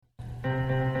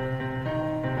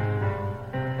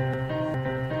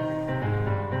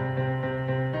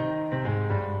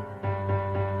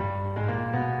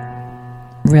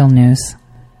Real news.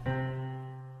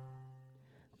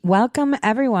 Welcome,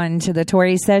 everyone, to the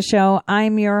Tori Says Show.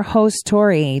 I'm your host,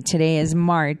 Tori. Today is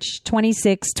March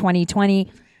 26, 2020,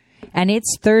 and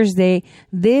it's Thursday.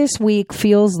 This week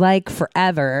feels like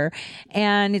forever,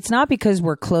 and it's not because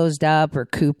we're closed up or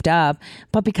cooped up,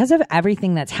 but because of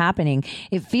everything that's happening.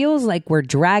 It feels like we're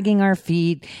dragging our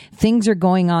feet. Things are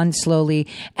going on slowly,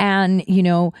 and,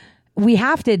 we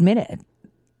have to admit it.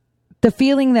 The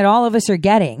feeling that all of us are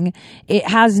getting, it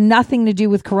has nothing to do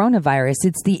with coronavirus.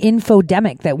 It's the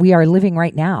infodemic that we are living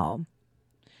right now.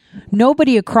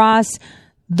 Nobody across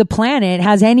the planet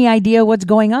has any idea what's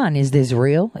going on. Is this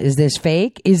real? Is this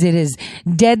fake? Is it as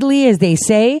deadly as they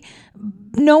say?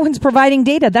 No one's providing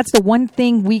data. That's the one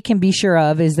thing we can be sure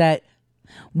of, is that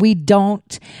we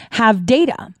don't have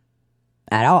data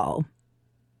at all.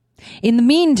 In the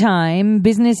meantime,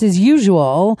 business as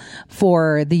usual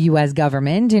for the U.S.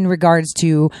 government in regards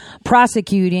to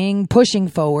prosecuting, pushing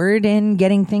forward, and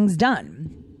getting things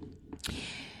done.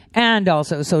 And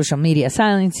also social media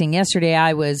silencing. Yesterday,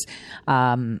 I was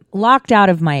locked out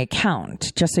of my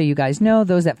account. Just so you guys know,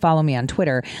 those that follow me on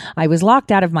Twitter, I was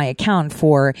locked out of my account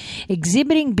for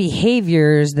exhibiting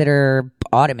behaviors that are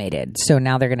automated. So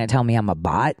now they're going to tell me I'm a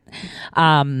bot.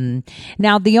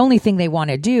 Now, the only thing they want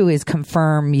to do is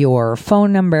confirm your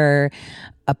phone number,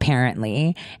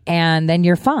 apparently, and then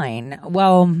you're fine.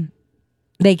 Well,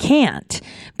 they can't,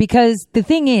 because the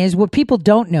thing is, what people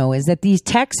don't know is that these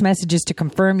text messages to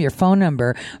confirm your phone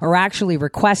number are actually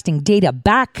requesting data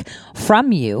back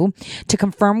from you to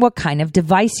confirm what kind of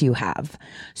device you have.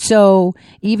 So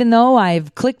even though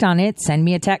I've clicked on it, send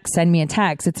me a text,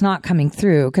 it's not coming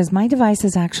through because my device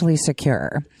is actually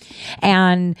secure.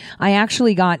 And I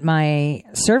actually got my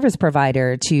service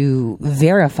provider to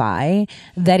verify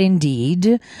that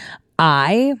indeed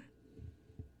I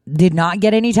did not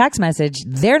get any text message.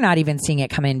 They're not even seeing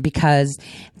it come in because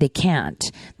they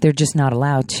can't. They're just not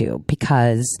allowed to,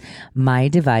 because my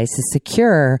device is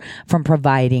secure from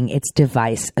providing its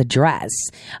device address.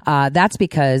 That's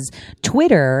because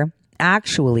Twitter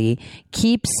actually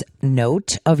keeps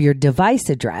note of your device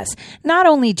address, not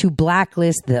only to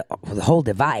blacklist the whole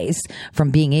device from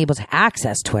being able to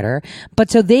access Twitter, but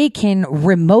so they can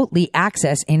remotely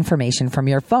access information from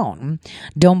your phone.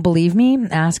 Don't believe me?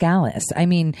 Ask Alice. I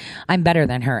mean, I'm better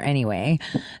than her anyway.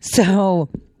 So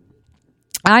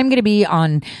I'm going to be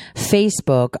on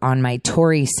Facebook on my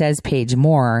Tori Says page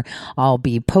more. I'll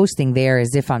be posting there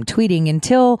as if I'm tweeting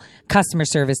until customer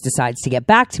service decides to get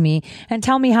back to me and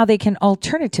tell me how they can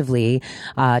alternatively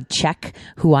check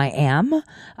who I am,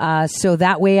 so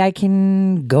that way I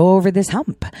can go over this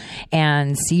hump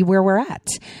and see where we're at.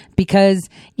 Because,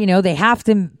 they have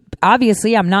to.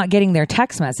 Obviously, I'm not getting their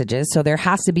text messages, so there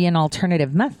has to be an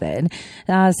alternative method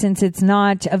since it's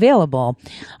not available.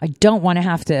 I don't want to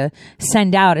have to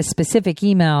send out a specific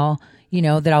email,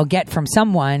 that I'll get from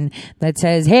someone that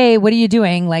says, hey, what are you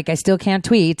doing? Like, I still can't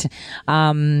tweet.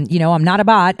 I'm not a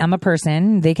bot. I'm a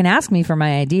person. They can ask me for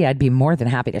my ID. I'd be more than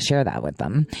happy to share that with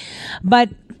them. But,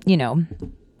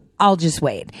 I'll just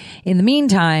wait. In the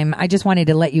meantime, I just wanted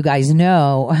to let you guys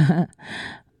know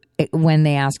when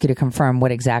they ask you to confirm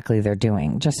what exactly they're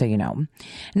doing, just so you know.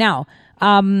 Now,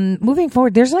 moving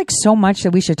forward, there's so much that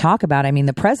we should talk about. I mean,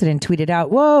 the president tweeted out,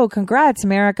 whoa, congrats,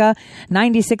 America,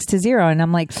 96-0. And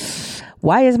I'm like,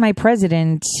 why is my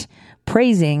president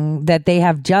praising that they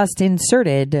have just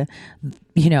inserted,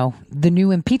 the new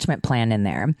impeachment plan in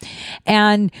there?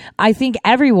 And I think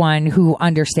everyone who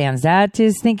understands that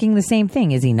is thinking the same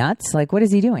thing. Is he nuts? Like, what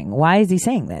is he doing? Why is he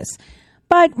saying this?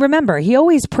 But remember, he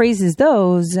always praises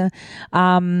those,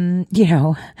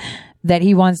 that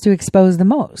he wants to expose the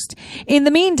most. In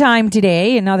the meantime,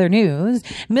 today, in other news,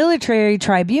 military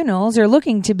tribunals are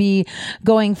looking to be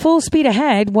going full speed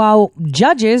ahead while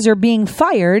judges are being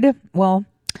fired,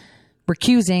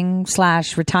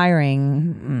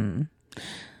 recusing/retiring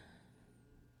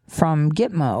from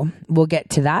Gitmo. We'll get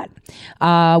to that.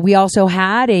 We also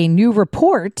had a new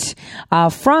report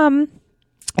from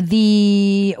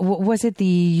the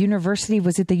University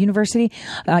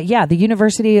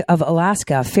of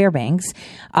Alaska, Fairbanks,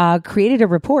 created a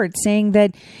report saying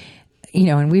that,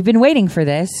 and we've been waiting for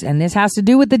this, and this has to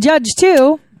do with the judge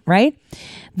too, right?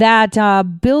 That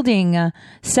building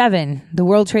 7, the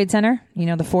World Trade Center, the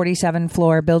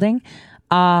 47-floor building,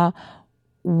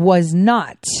 was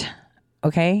not,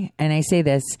 okay, and I say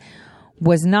this,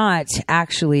 was not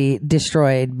actually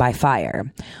destroyed by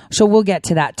fire. So we'll get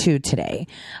to that too today.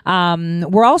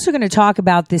 We're also going to talk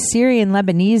about the Syrian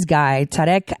Lebanese guy,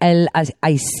 Tarek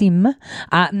El-Asim,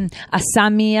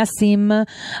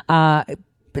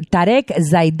 Tarek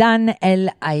Zaidan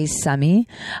El-Aissami,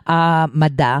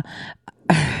 Mada.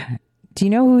 Do you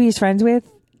know who he's friends with?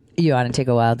 You want to take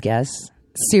a wild guess?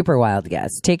 Super wild guess.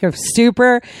 Take a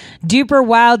super duper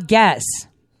wild guess.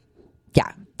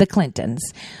 Yeah, the Clintons.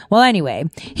 Well, anyway,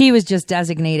 he was just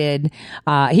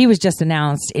he was just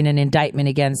announced in an indictment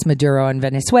against Maduro in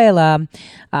Venezuela.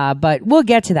 But we'll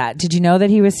get to that. Did you know that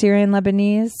he was Syrian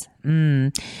Lebanese?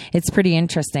 It's pretty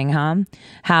interesting, huh?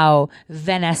 How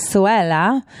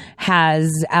Venezuela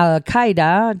has Al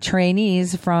Qaeda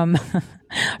trainees from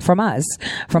us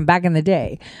from back in the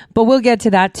day. But we'll get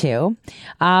to that too.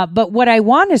 But what I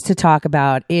want us to talk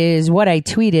about is what I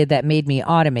tweeted that made me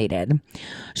automated.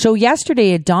 So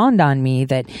yesterday it dawned on me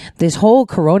that this whole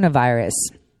coronavirus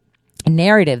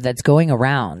narrative that's going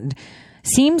around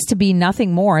seems to be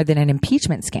nothing more than an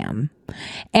impeachment scam.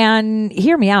 And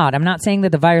hear me out. I'm not saying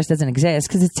that the virus doesn't exist,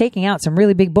 because it's taking out some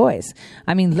really big boys.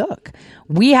 I mean, look,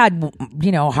 we had,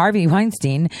 Harvey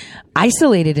Weinstein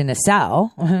isolated in a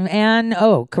cell and,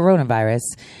 coronavirus.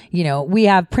 We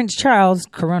have Prince Charles,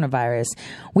 coronavirus.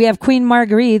 We have Queen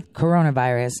Marguerite,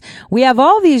 coronavirus. We have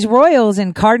all these royals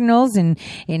and cardinals in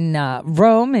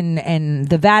Rome and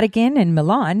the Vatican and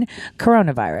Milan,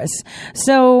 coronavirus.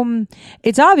 So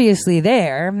it's obviously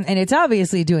there, and it's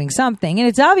obviously doing something, and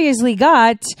it's obviously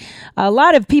got a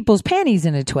lot of people's panties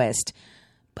in a twist,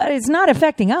 but it's not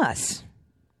affecting us.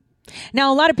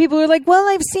 Now, a lot of people are like, well,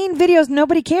 I've seen videos.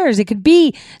 Nobody cares. It could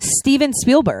be Steven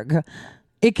Spielberg.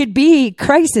 It could be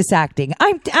crisis acting.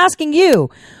 I'm asking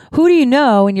you, who do you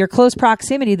know in your close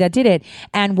proximity that did it?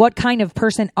 And what kind of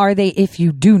person are they if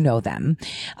you do know them?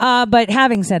 But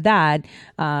having said that,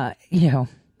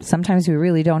 sometimes we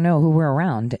really don't know who we're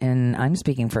around. And I'm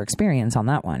speaking for experience on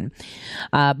that one.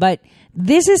 But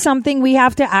this is something we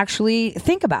have to actually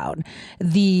think about.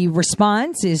 The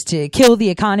response is to kill the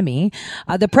economy.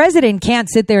 The president can't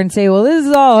sit there and say, well, this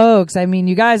is all hoax. I mean,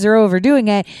 you guys are overdoing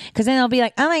it. Because then they'll be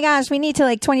like, oh my gosh, we need to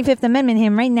 25th Amendment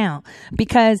him right now.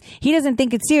 Because he doesn't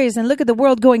think it's serious. And look at the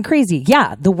world going crazy.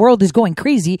 Yeah, the world is going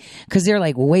crazy because they're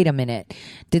like, wait a minute.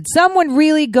 Did someone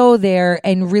really go there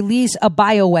and release a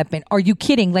bioweapon? Are you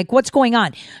kidding? What's going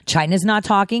on? China's not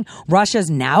talking. Russia's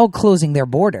now closing their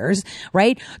borders,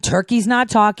 right? Turkey's not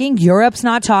talking. Europe's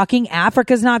not talking.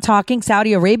 Africa's not talking.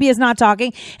 Saudi Arabia's not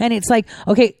talking. And it's like,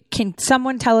 okay, can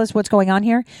someone tell us what's going on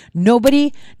here?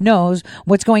 Nobody knows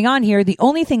what's going on here. The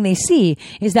only thing they see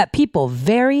is that people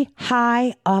very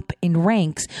high up in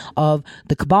ranks of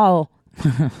the cabal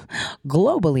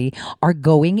globally are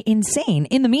going insane.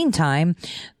 In the meantime,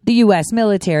 the U.S.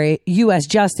 military, U.S.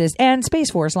 Justice, and Space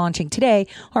Force launching today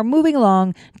are moving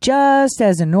along just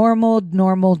as a normal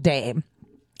day.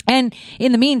 And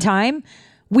in the meantime,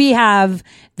 we have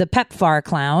the PEPFAR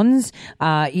clowns,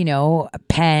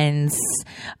 Pence,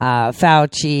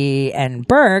 Fauci, and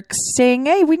Birx saying,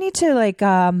 hey, we need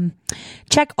to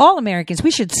check all Americans.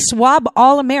 We should swab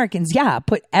all Americans. Yeah,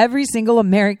 put every single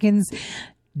American's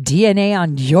DNA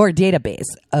on your database.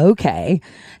 Okay.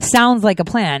 Sounds like a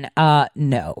plan.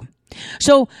 No.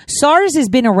 So SARS has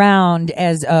been around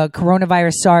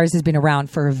coronavirus. SARS has been around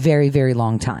for a very, very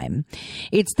long time.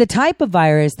 It's the type of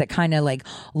virus that kind of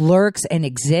lurks and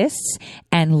exists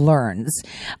and learns.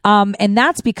 And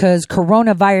that's because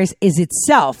coronavirus is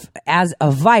itself as a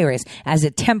virus, as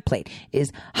a template, is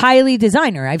highly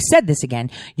designer. I've said this again.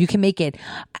 You can make it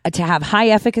to have high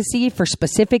efficacy for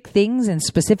specific things and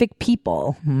specific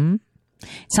people.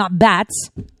 It's not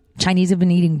bats. Chinese have been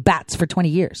eating bats for 20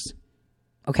 years.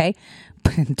 Okay.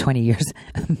 20 years,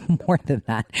 more than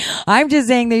that. I'm just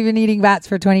saying they've been eating bats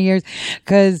for 20 years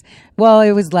because,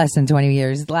 it was less than 20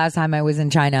 years. The last time I was in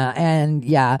China, and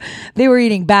yeah, they were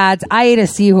eating bats. I ate a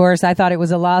seahorse. I thought it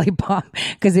was a lollipop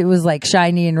because it was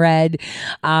shiny and red.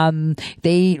 They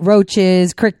eat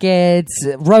roaches, crickets,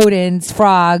 rodents,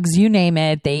 frogs, you name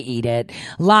it. They eat it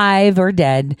live or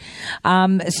dead.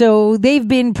 So they've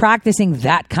been practicing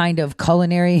that kind of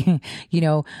culinary,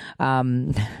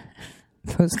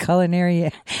 those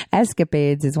culinary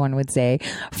escapades, as one would say,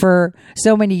 for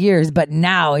so many years. But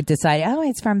now it decided,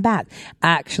 it's from bats.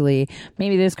 Actually,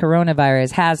 maybe this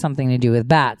coronavirus has something to do with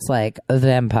bats, like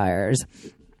vampires.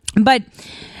 But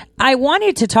I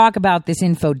wanted to talk about this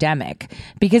infodemic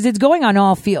because it's going on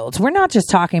all fields. We're not just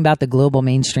talking about the global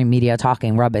mainstream media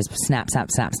talking rubbish, snap,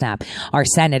 snap, snap, snap. Our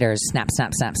senators, snap,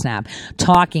 snap, snap, snap.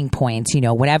 Talking points,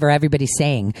 whatever everybody's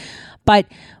saying. But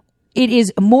it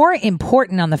is more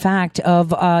important on the fact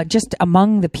of just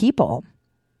among the people.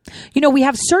 We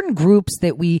have certain groups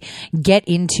that we get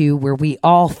into where we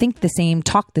all think the same,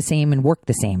 talk the same, and work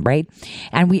the same, right?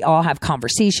 And we all have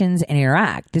conversations and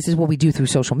interact. This is what we do through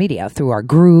social media, through our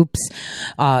groups,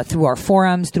 through our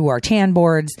forums, through our chan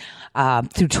boards,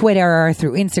 through Twitter,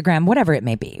 through Instagram, whatever it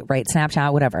may be, right?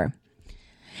 Snapchat, whatever.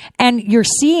 And you're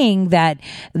seeing that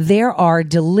there are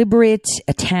deliberate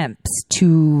attempts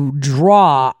to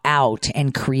draw out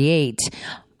and create,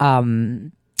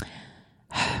 follow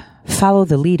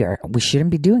the leader. We shouldn't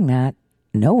be doing that.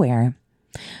 Nowhere.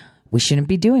 We shouldn't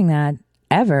be doing that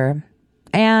ever.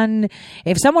 And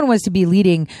if someone was to be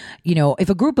leading, if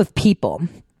a group of people,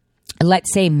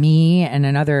 let's say me and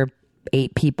another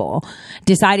 8 people,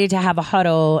 decided to have a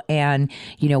huddle and,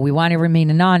 we want to remain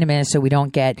anonymous so we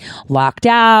don't get locked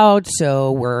out.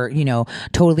 So we're,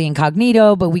 totally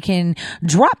incognito, but we can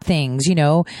drop things,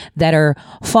 that are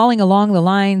falling along the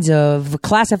lines of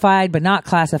classified but not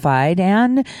classified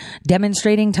and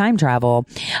demonstrating time travel.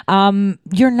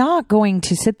 You're not going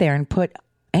to sit there and put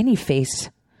any face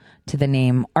to the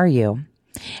name, are you?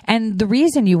 And the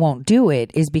reason you won't do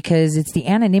it is because it's the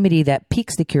anonymity that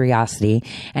piques the curiosity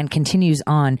and continues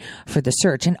on for the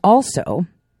search. And also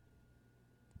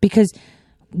because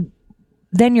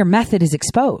then your method is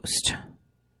exposed.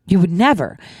 You would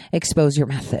never expose your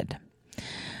method.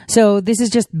 So this is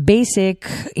just basic,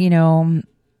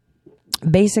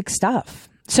 basic stuff.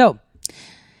 So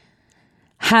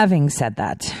having said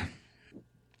that,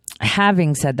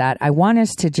 I want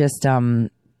us to just,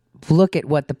 look at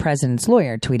what the president's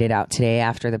lawyer tweeted out today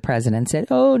after the president said,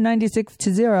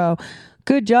 96-0.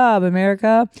 Good job,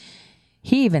 America.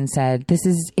 He even said, this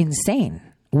is insane.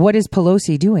 What is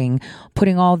Pelosi doing,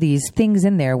 putting all these things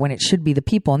in there when it should be the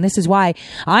people? And this is why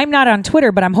I'm not on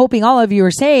Twitter, but I'm hoping all of you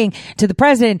are saying to the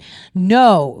president,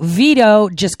 no, veto,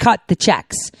 just cut the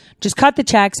checks. Just cut the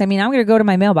checks. I mean, I'm going to go to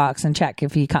my mailbox and check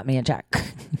if he cut me a check.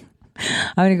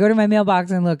 I'm going to go to my mailbox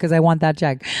and look because I want that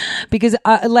check. Because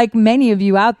like many of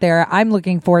you out there, I'm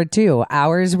looking for it too.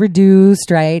 Hours reduced,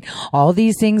 right? All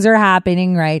these things are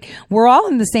happening, right? We're all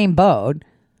in the same boat.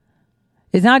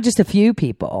 It's not just a few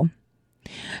people.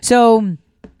 So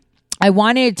I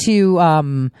wanted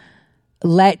to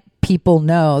let people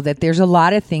know that there's a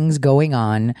lot of things going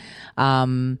on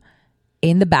in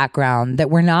the background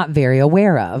that we're not very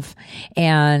aware of.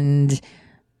 And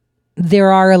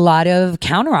there are a lot of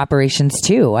counter operations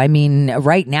too. I mean,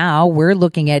 right now we're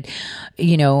looking at,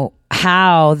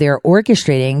 how they're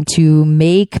orchestrating to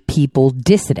make people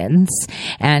dissidents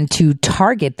and to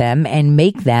target them and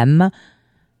make them,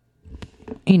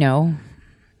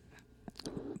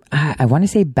 I want to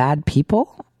say bad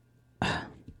people.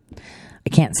 I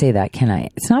can't say that, can I?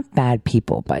 It's not bad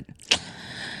people, but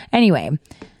anyway,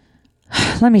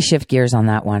 let me shift gears on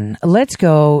that one. Let's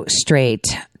go straight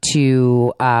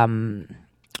to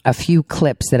a few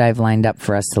clips that I've lined up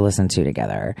for us to listen to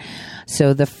together.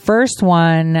 So the first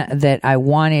one that I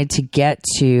wanted to get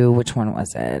to, which one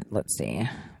was it? Let's see.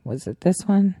 Was it this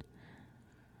one?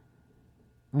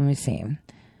 Let me see.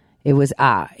 It was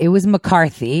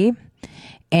McCarthy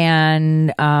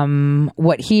and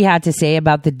what he had to say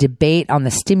about the debate on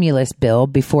the stimulus bill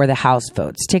before the House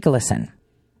votes. Take a listen.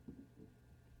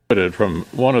 From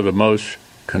one of the most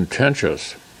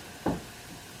contentious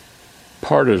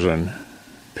partisan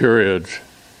periods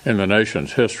in the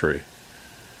nation's history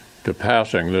to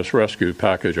passing this rescue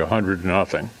package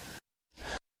 100-0.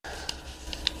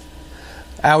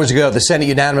 Hours ago, the Senate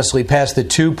unanimously passed the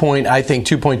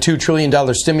 $2.2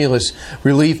 trillion stimulus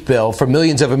relief bill for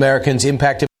millions of Americans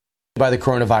impacted by the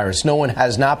coronavirus. No one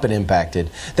has not been impacted.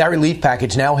 That relief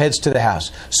package now heads to the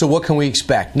House. So what can we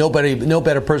expect? No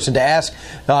better person to ask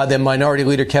than Minority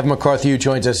Leader Kevin McCarthy, who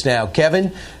joins us now.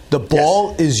 Kevin, the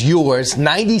ball is yours.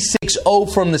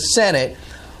 96-0 from the Senate.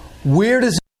 Where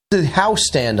does the House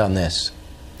stand on this?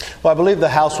 Well, I believe the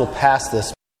House will pass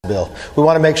this bill. We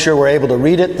want to make sure we're able to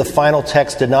read it. The final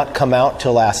text did not come out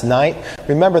till last night.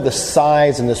 Remember the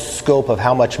size and the scope of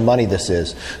how much money this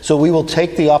is. So we will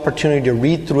take the opportunity to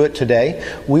read through it today.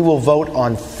 We will vote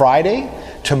on Friday,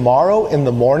 tomorrow in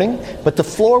the morning, but the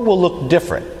floor will look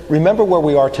different. Remember where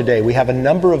we are today. We have a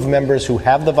number of members who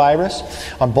have the virus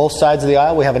on both sides of the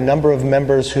aisle. We have a number of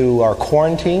members who are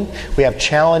quarantined. We have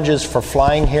challenges for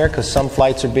flying here because some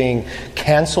flights are being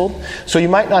canceled. So you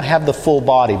might not have the full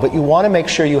body, but you want to make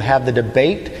sure you have the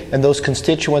debate and those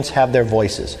constituents have their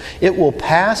voices. It will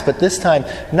pass, but this time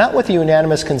not with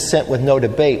unanimous consent with no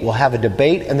debate. We'll have a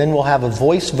debate and then we'll have a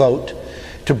voice vote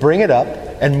to bring it up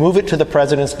and move it to the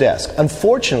president's desk.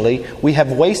 Unfortunately, we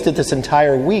have wasted this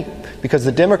entire week because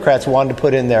the Democrats wanted to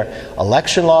put in their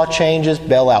election law changes,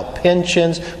 bail out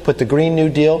pensions, put the Green New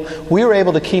Deal. We were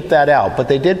able to keep that out, but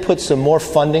they did put some more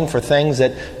funding for things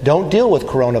that don't deal with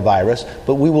coronavirus,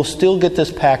 but we will still get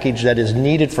this package that is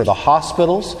needed for the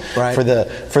hospitals, right, for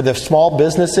the small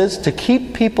businesses, to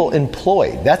keep people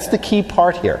employed. That's the key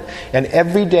part here. And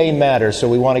every day matters, so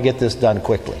we want to get this done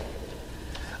quickly.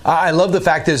 I love the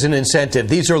fact there's an incentive.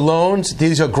 These are loans.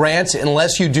 These are grants.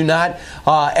 Unless you do not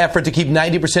effort to keep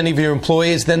 90% of your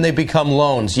employees, then they become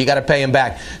loans. You got to pay them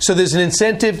back. So there's an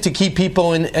incentive to keep people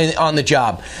on the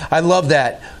job. I love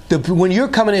that. When you're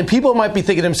coming in, people might be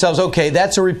thinking to themselves, okay,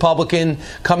 that's a Republican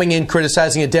coming in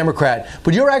criticizing a Democrat.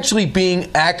 But you're actually being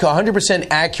 100%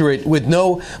 accurate with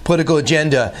no political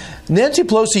agenda. Nancy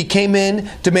Pelosi came in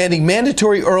demanding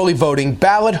mandatory early voting,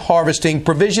 ballot harvesting,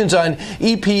 provisions on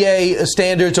EPA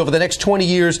standards over the next 20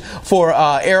 years for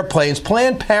airplanes,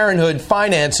 Planned Parenthood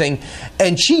financing,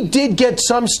 and she did get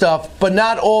some stuff, but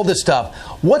not all the stuff.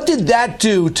 What did that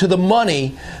do to the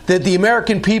money that the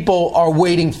American people are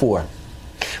waiting for?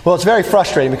 Well, it's very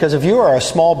frustrating because if you are a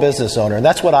small business owner, and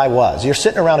that's what I was, you're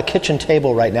sitting around a kitchen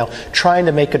table right now trying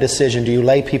to make a decision, do you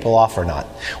lay people off or not?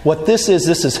 What this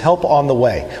is help on the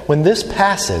way. When this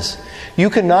passes, you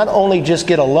can not only just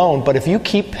get a loan, but if you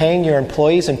keep paying your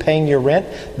employees and paying your rent,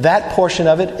 that portion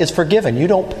of it is forgiven. You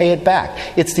don't pay it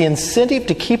back. It's the incentive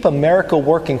to keep America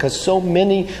working because so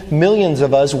many millions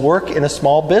of us work in a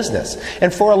small business.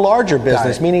 And for a larger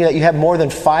business, meaning that you have more than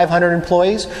 500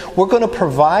 employees, we're going to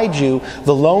provide you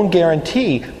the loan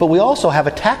guarantee, but we also have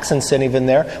a tax incentive in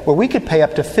there where we could pay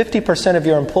up to 50% of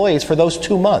your employees for those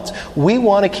 2 months. We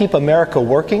want to keep America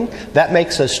working. That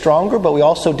makes us stronger, but we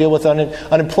also deal with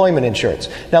unemployment insurance.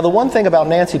 Now, the one thing about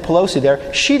Nancy Pelosi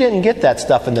there, she didn't get that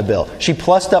stuff in the bill. She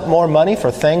plussed up more money for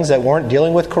things that weren't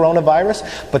dealing with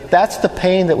coronavirus, but that's the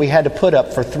pain that we had to put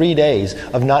up for 3 days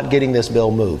of not getting this bill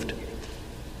moved.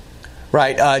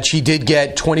 Right. She did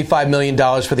get $25 million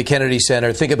for the Kennedy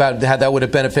Center. Think about how that would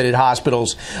have benefited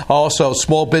hospitals. Also,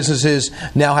 small businesses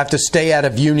now have to stay out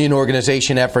of union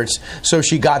organization efforts. So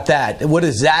she got that. What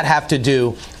does that have to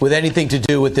do with anything to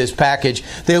do with this package?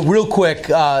 Real quick,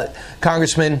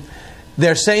 Congressman,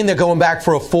 they're saying they're going back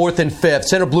for a fourth and fifth.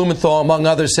 Senator Blumenthal, among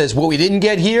others, says what we didn't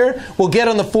get here, we'll get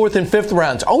on the fourth and fifth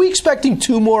rounds. Are we expecting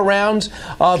 2 more rounds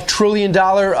of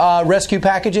trillion-dollar rescue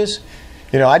packages?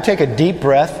 You know, I'd take a deep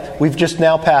breath. We've just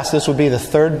now passed, this will be the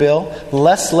 3rd bill.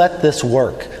 Let's let this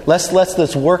work. Let's let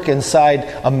this work inside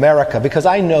America, because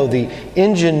I know the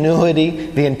ingenuity,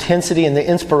 the intensity, and the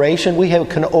inspiration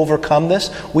can overcome this.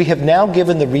 We have now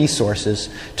given the resources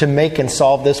to make and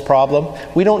solve this problem.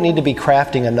 We don't need to be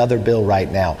crafting another bill right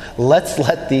now. Let's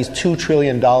let these $2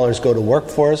 trillion go to work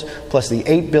for us, plus the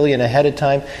 $8 billion ahead of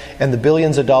time, and the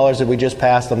billions of dollars that we just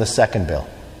passed on the 2nd bill.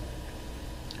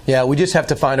 Yeah, we just have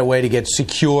to find a way to get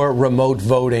secure remote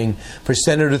voting for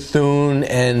Senator Thune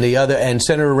and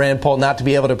Senator Rand Paul not to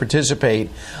be able to participate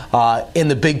in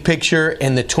the big picture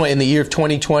in the year of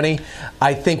 2020.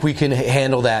 I think we can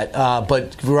handle that.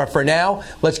 But for now,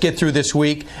 let's get through this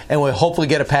week, and we'll hopefully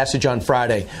get a passage on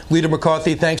Friday. Leader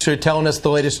McCarthy, thanks for telling us the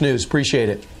latest news. Appreciate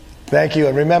it. Thank you.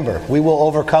 And remember, we will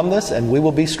overcome this and we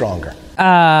will be stronger.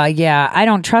 Yeah, I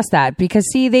don't trust that because,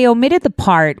 see, they omitted the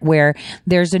part where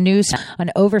there's an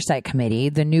oversight committee,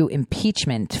 the new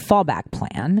impeachment fallback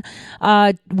plan,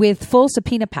 with full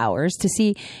subpoena powers to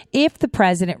see if the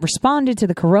president responded to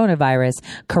the coronavirus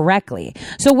correctly.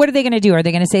 So what are they going to do? Are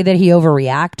they going to say that he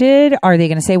overreacted? Are they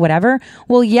going to say whatever?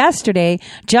 Well, yesterday,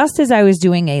 just as I was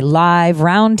doing a live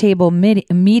roundtable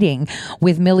meeting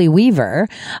with Millie Weaver,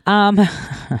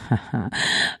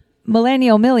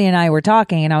 Millennial Millie and I were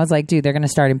talking, and I was like, dude, they're going to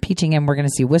start impeaching him. We're going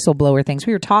to see whistleblower things.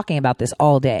 We were talking about this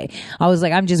all day. I was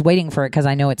like, I'm just waiting for it because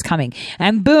I know it's coming.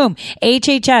 And boom,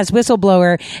 HHS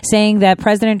whistleblower saying that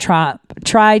President Trump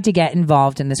tried to get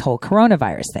involved in this whole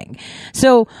coronavirus thing.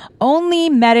 So only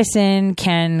medicine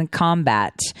can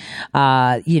combat,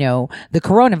 the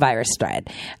coronavirus threat.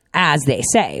 As they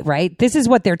say, right? This is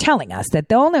what they're telling us, that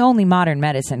the only modern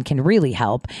medicine can really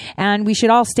help, and we should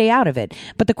all stay out of it.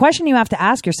 But the question you have to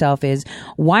ask yourself is,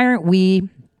 why aren't we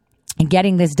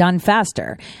getting this done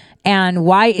faster? And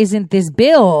why isn't this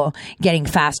bill getting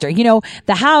faster? You know,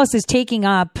 the House is taking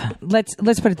up, let's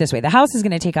put it this way. The House is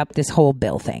going to take up this whole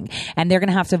bill thing, and they're going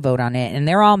to have to vote on it, and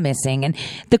they're all missing. And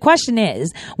the question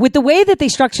is, with the way that they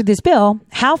structured this bill,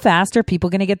 how fast are people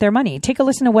going to get their money? Take a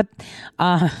listen to what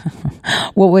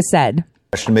was said.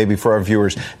 Question maybe for our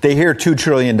viewers. They hear $2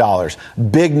 trillion.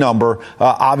 Big number.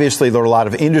 Obviously, there are a lot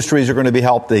of industries are going to be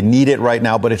helped. They need it right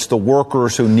now, but it's the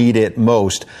workers who need it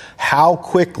most. How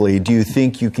quickly do you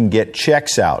think you can get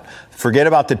checks out? Forget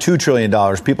about the $2 trillion.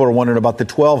 People are wondering about the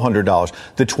 $1,200,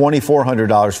 the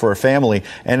 $2,400 for a family.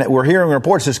 And we're hearing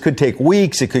reports this could take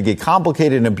weeks. It could get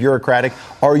complicated and bureaucratic.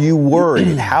 Are you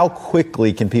worried? How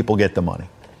quickly can people get the money?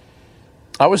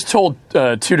 I was told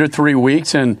 2 to 3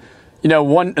 weeks. And,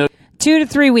 2 to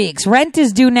 3 weeks. Rent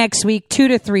is due next week, 2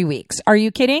 to 3 weeks. Are you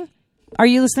kidding? Are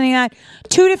you listening to that?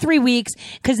 2 to 3 weeks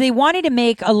because they wanted to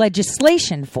make a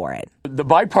legislation for it. The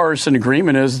bipartisan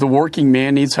agreement is the working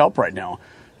man needs help right now.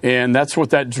 And that's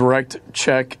what that direct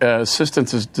check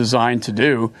assistance is designed to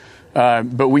do.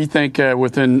 But we think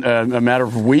within a matter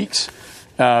of weeks,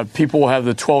 people will have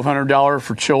the $1,200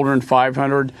 for children,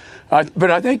 $500. But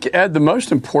I think, Ed, the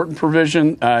most important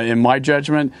provision, in my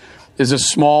judgment, is a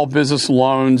small business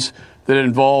loans that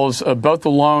involves both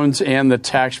the loans and the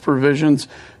tax provisions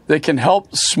that can help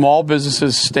small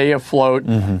businesses stay afloat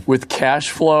with cash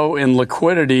flow and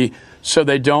liquidity so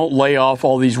they don't lay off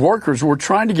all these workers. We're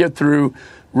trying to get through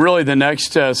really the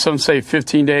next, some say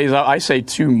 15 days, I say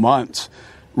 2 months,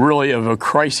 really, of a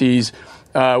crisis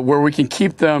where we can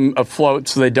keep them afloat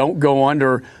so they don't go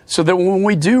under, so that when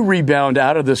we do rebound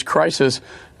out of this crisis,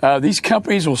 these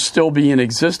companies will still be in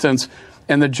existence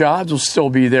and the jobs will still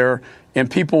be there. And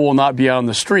people will not be out on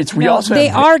the streets. They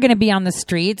are going to be on the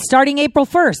streets starting April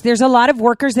 1st. There's a lot of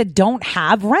workers that don't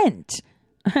have rent.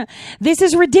 This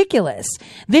is ridiculous.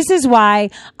 This is why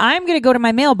I'm going to go to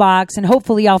my mailbox and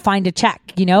hopefully I'll find a check.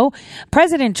 You know,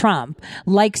 President Trump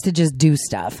likes to just do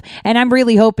stuff. And I'm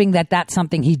really hoping that that's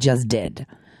something he just did.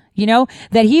 You know,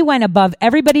 that he went above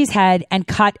everybody's head and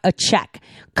cut a check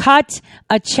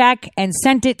and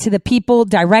sent it to the people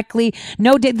directly.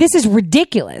 No, this is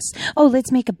ridiculous. Oh,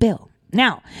 let's make a bill.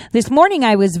 Now, this morning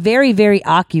I was very, very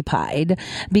occupied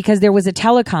because there was a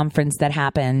teleconference that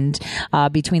happened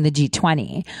between the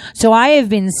G20. So I have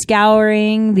been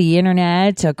scouring the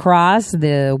internet across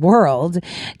the world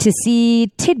to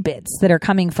see tidbits that are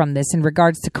coming from this in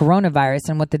regards to coronavirus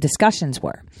and what the discussions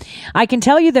were. I can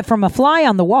tell you that from a fly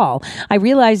on the wall, I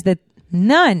realized that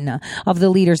none of the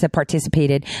leaders that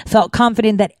participated felt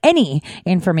confident that any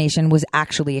information was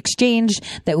actually exchanged,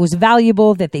 that was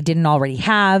valuable, that they didn't already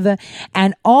have,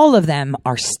 and all of them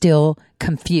are still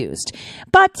confused.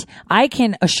 But I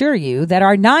can assure you that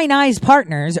our Nine Eyes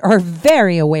partners are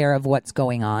very aware of what's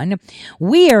going on.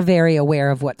 We are very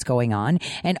aware of what's going on,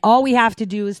 and all we have to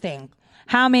do is think.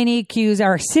 How many Qs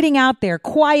are sitting out there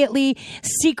quietly,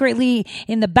 secretly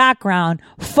in the background,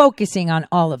 focusing on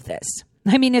all of this?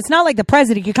 I mean, it's not like the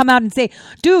president could come out and say,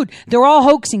 dude, they're all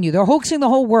hoaxing you. They're hoaxing the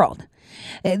whole world.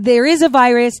 There is a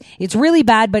virus. It's really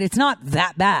bad, but it's not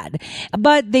that bad.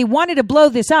 But they wanted to blow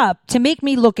this up to make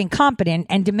me look incompetent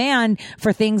and demand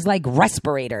for things like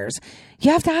respirators.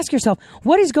 You have to ask yourself,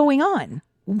 what is going on?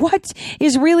 What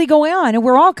is really going on? And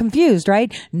we're all confused,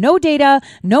 right? No data,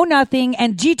 no nothing.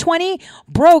 And G20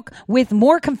 broke with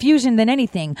more confusion than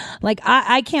anything. Like,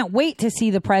 I can't wait to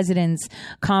see the president's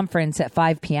conference at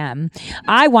 5 p.m.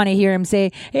 I want to hear him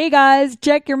say, hey guys,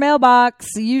 check your mailbox.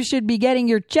 You should be getting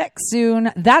your check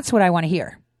soon. That's what I want to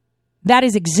hear. That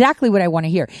is exactly what I want to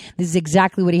hear. This is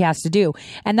exactly what he has to do.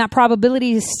 And that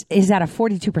probability is at a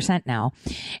 42% now.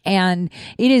 And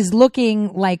it is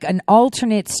looking like an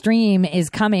alternate stream is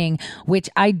coming, which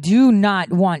I do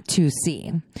not want to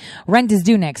see. Rent is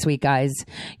due next week, guys.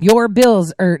 Your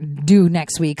bills are due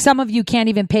next week. Some of you can't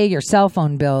even pay your cell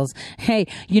phone bills. Hey,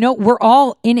 you know, we're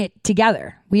all in it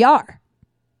together. We are.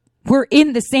 We're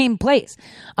in the same place.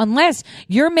 Unless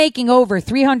you're making over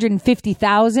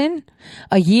 $350,000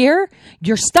 a year,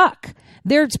 you're stuck.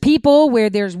 There's people where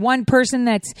there's one person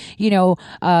that's,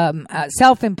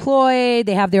 self-employed.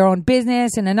 They have their own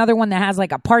business, and another one that has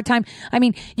like a part-time. I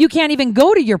mean, you can't even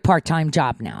go to your part-time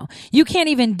job now. You can't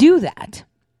even do that.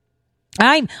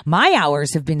 My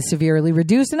hours have been severely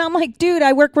reduced, and I'm like, dude,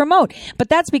 I work remote. But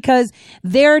that's because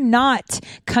they're not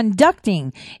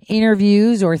conducting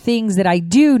interviews or things that I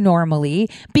do normally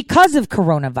because of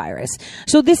coronavirus.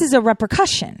 So this is a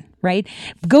repercussion, right?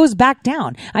 Goes back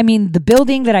down. I mean, the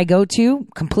building that I go to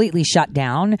completely shut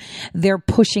down. They're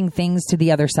pushing things to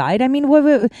the other side. I mean,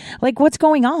 what's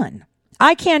going on?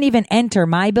 I can't even enter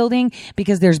my building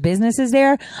because there's businesses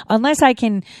there unless I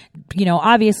can,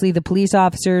 obviously the police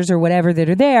officers or whatever that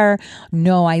are there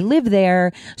know I live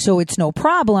there, so it's no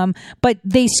problem. But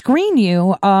they screen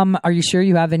you. Are you sure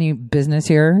you have any business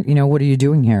here? What are you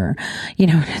doing here?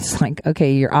 It's like,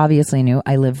 okay, you're obviously new.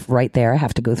 I live right there. I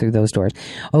have to go through those doors.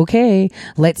 Okay,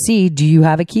 let's see. Do you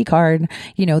have a key card?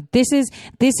 This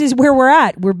is where we're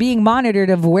at. We're being monitored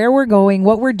of where we're going,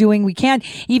 what we're doing. We can't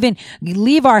even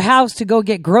leave our house to go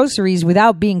get groceries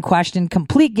without being questioned.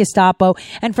 Complete Gestapo.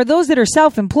 And for those that are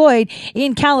self-employed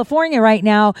in California right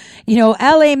now,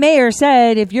 LA mayor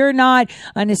said if you're not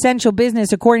an essential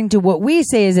business according to what we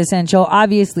say is essential,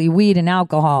 obviously weed and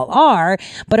alcohol are,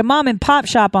 but a mom and pop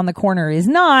shop on the corner is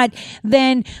not,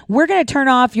 then we're going to turn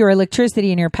off your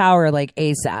electricity and your power like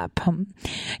ASAP.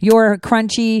 Your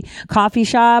crunchy coffee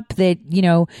shop that,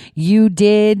 you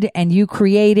did and you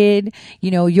created,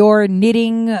 your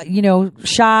knitting,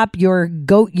 shop, your or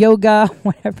goat yoga,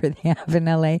 whatever they have in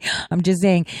LA. I'm just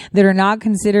saying, that are not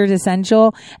considered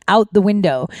essential, out the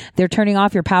window. They're turning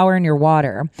off your power and your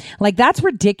water. Like, that's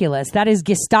ridiculous. That is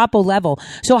Gestapo level.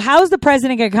 So how's the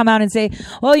president going to come out and say,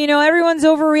 well, you know, everyone's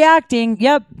overreacting?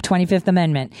 Yep, 25th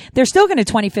Amendment. They're still going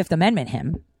to 25th Amendment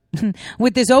him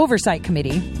with this oversight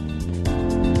committee.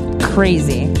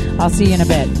 Crazy. I'll see you in a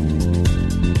bit.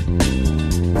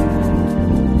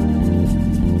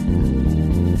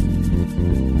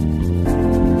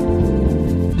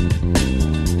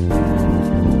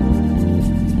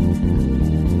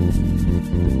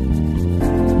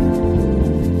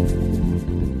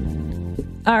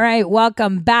 All right,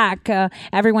 welcome back,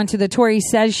 everyone, to the Tori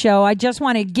Says Show. I just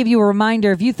want to give you a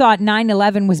reminder. If you thought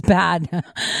 9/11 was bad,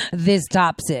 this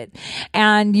tops it.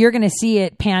 And you're going to see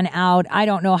it pan out. I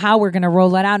don't know how we're going to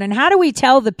roll it out. And how do we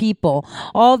tell the people,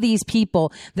 all these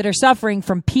people that are suffering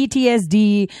from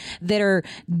PTSD, that are,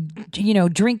 you know,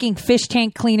 drinking fish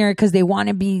tank cleaner because they want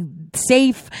to be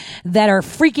safe, that are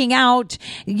freaking out?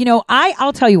 You know,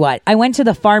 I'll tell you what. I went to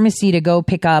the pharmacy to go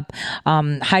pick up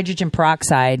hydrogen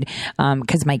peroxide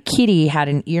because my kitty had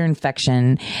an ear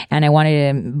infection and I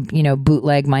wanted to, you know,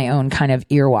 bootleg my own kind of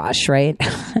ear wash, right?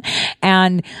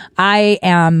 And I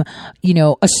am, you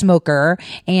know, a smoker,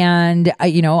 and,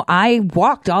 you know, I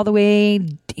walked all the way,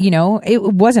 you know, it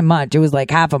wasn't much. It was like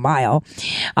half a mile.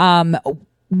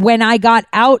 When I got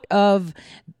out of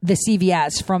the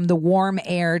CVS, from the warm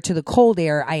air to the cold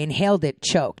air, I inhaled it,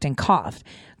 choked, and coughed.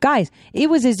 Guys, it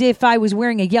was as if I was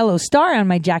wearing a yellow star on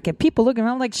my jacket. People looking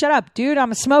around like, shut up, dude,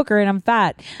 I'm a smoker and I'm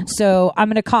fat, so I'm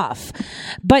going to cough.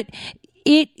 But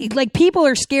it like, people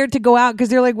are scared to go out because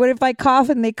they're like, what if I cough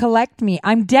and they collect me?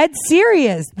 I'm dead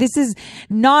serious. This is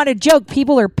not a joke.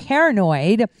 People are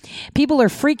paranoid. People are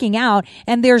freaking out,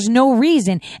 and there's no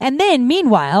reason. And then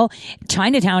meanwhile,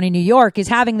 Chinatown in New York is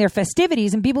having their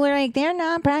festivities, and people are like, they're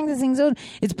not practicing. So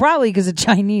it's probably because the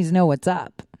Chinese know what's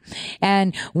up.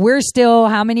 And we're still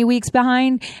how many weeks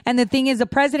behind? And the thing is, the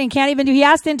president can't even he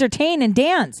has to entertain and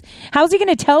dance. How's he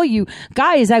going to tell you,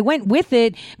 guys, I went with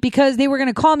it because they were going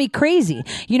to call me crazy?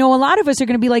 You know, a lot of us are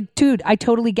going to be like, dude, I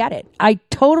totally get it. I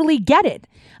totally get it.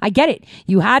 I get it.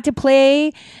 You had to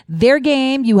play their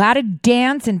game. You had to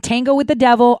dance and tango with the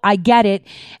devil. I get it.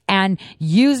 And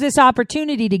use this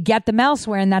opportunity to get them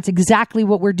elsewhere. And that's exactly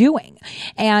what we're doing.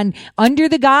 And under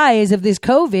the guise of this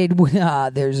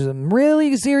COVID, there's some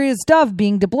really serious stuff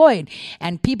being deployed.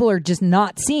 And people are just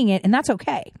not seeing it. And that's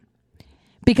okay.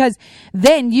 Because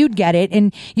then you'd get it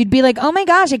and you'd be like, oh my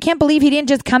gosh, I can't believe he didn't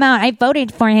just come out. I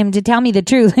voted for him to tell me the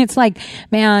truth. It's like,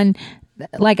 man,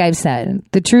 like I've said,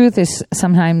 the truth is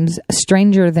sometimes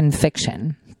stranger than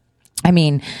fiction. I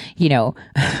mean, you know,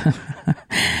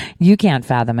 you can't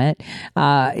fathom it.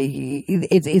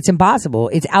 It's impossible.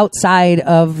 It's outside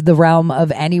of the realm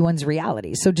of anyone's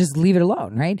reality. So just leave it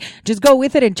alone, right? Just go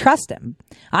with it and trust him.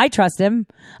 I trust him.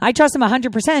 I trust him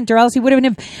 100%, or else he wouldn't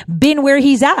have been where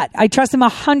he's at. I trust him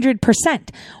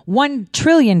 100%,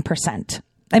 1,000,000,000,000%.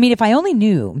 I mean, if I only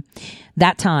knew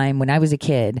that time when I was a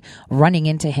kid, running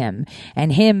into him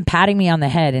and him patting me on the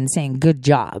head and saying, good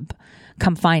job,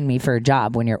 come find me for a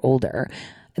job when you're older,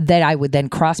 that I would then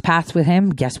cross paths with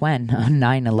him. Guess when? On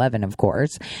 9/11, of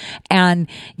course. And,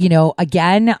 you know,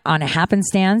 again, on a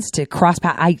happenstance to cross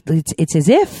paths, it's as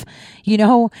if, you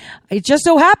know, it just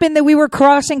so happened that we were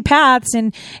crossing paths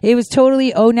and it was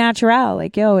totally au naturel.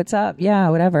 Like, yo, what's up? Yeah,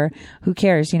 whatever. Who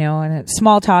cares? You know, and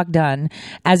small talk done.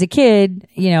 As a kid,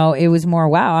 you know, it was more,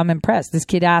 wow, I'm impressed. This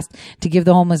kid asked to give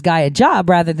the homeless guy a job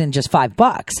rather than just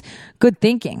 $5. Good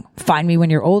thinking. Find me when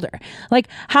you're older. Like,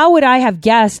 how would I have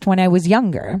guessed when I was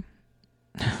younger?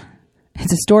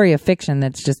 It's a story of fiction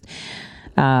that's just,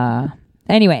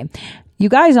 anyway. You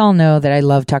guys all know that I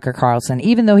love Tucker Carlson,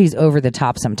 even though he's over the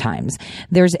top sometimes.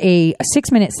 There's a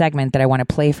 6-minute segment that I want to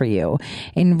play for you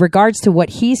in regards to what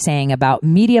he's saying about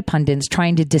media pundits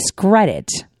trying to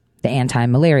discredit the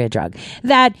anti-malaria drug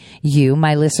that you,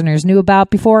 my listeners, knew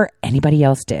about before anybody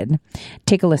else did.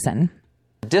 Take a listen.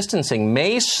 Distancing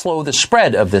may slow the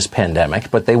spread of this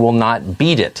pandemic, but they will not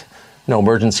beat it. No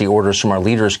emergency orders from our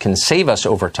leaders can save us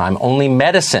over time. Only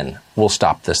medicine will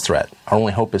stop this threat. Our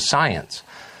only hope is science.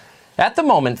 At the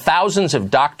moment, thousands of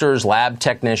doctors, lab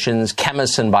technicians,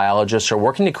 chemists, and biologists are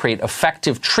working to create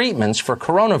effective treatments for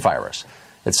coronavirus.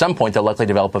 At some point, they'll likely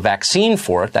develop a vaccine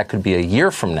for it. That could be a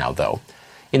year from now, though.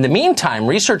 In the meantime,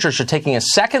 researchers are taking a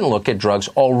second look at drugs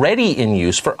already in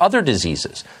use for other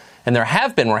diseases. And there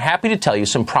have been, we're happy to tell you,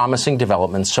 some promising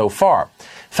developments so far.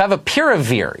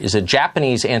 Favipiravir is a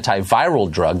Japanese antiviral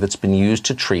drug that's been used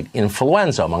to treat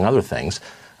influenza, among other things.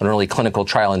 An early clinical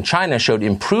trial in China showed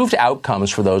improved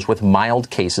outcomes for those with mild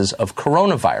cases of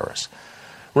coronavirus.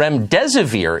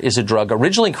 Remdesivir is a drug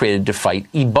originally created to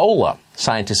fight Ebola.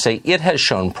 Scientists say it has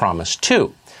shown promise,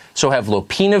 too. So have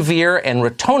lopinavir and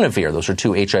ritonavir. Those are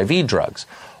 2 HIV drugs.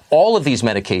 All of these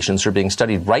medications are being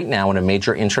studied right now in a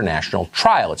major international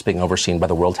trial. It's being overseen by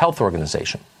the World Health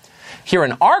Organization. Here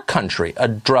in our country, a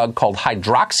drug called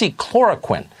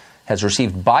hydroxychloroquine has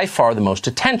received by far the most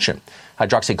attention.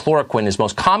 Hydroxychloroquine is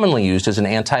most commonly used as an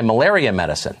anti-malaria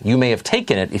medicine. You may have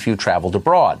taken it if you traveled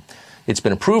abroad. It's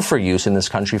been approved for use in this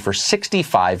country for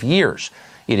 65 years.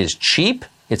 It is cheap.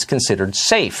 It's considered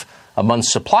safe. A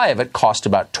month's supply of it cost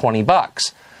about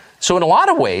 $20. So in a lot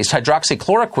of ways,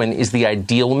 hydroxychloroquine is the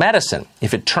ideal medicine.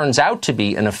 If it turns out to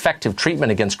be an effective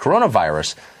treatment against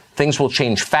coronavirus, things will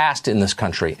change fast in this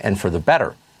country and for the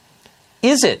better.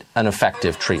 Is it an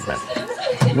effective treatment?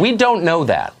 We don't know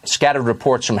that. Scattered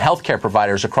reports from healthcare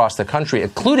providers across the country,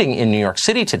 including in New York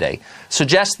City today,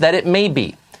 suggest that it may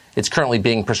be. It's currently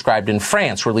being prescribed in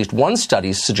France, where at least one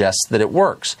study suggests that it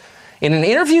works. In an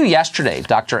interview yesterday,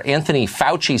 Dr. Anthony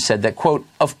Fauci said that, quote,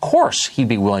 of course he'd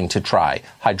be willing to try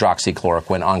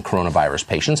hydroxychloroquine on coronavirus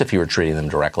patients if he were treating them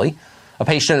directly. A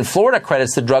patient in Florida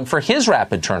credits the drug for his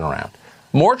rapid turnaround.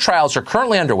 More trials are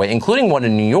currently underway, including one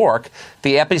in New York,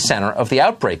 the epicenter of the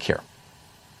outbreak here.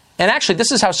 And actually,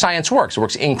 this is how science works. It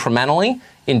works incrementally,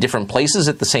 in different places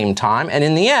at the same time, and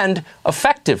in the end,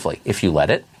 effectively, if you let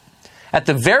it. At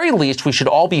the very least, we should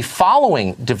all be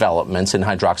following developments in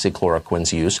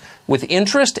hydroxychloroquine's use with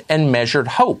interest and measured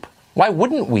hope. Why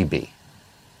wouldn't we be?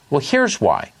 Well, here's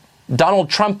why. Donald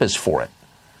Trump is for it.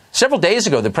 Several days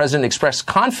ago, the president expressed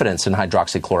confidence in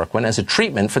hydroxychloroquine as a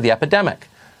treatment for the epidemic.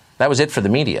 That was it for the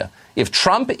media. If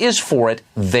Trump is for it,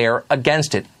 they're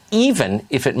against it, even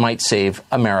if it might save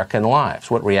American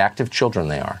lives. What reactive children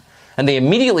they are. And they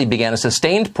immediately began a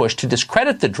sustained push to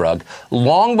discredit the drug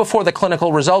long before the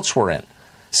clinical results were in.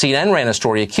 CNN ran a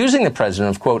story accusing the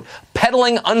president of, quote,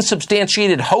 peddling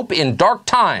unsubstantiated hope in dark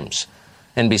times.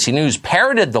 NBC News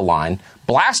parroted the line,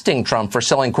 blasting Trump for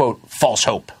selling, quote, false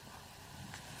hope.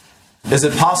 Is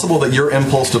it possible that your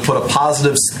impulse to put a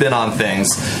positive spin on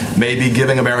things may be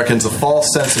giving Americans a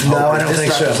false sense of hope? No, I don't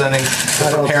think so. Representing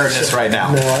the preparedness right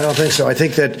now. No, I don't think so. I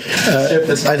think that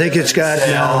I think it's got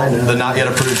the not yet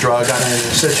approved drug.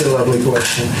 Such a lovely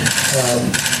question.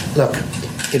 Look,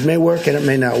 it may work and it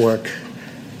may not work,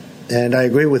 and I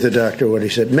agree with the doctor what he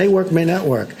said. May work, may not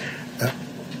work.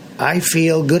 I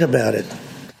feel good about it.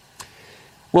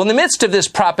 Well, in the midst of this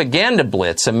propaganda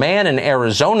blitz, a man in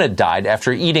Arizona died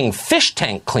after eating fish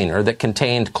tank cleaner that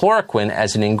contained chloroquine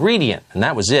as an ingredient, and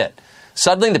that was it.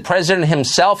 Suddenly, the president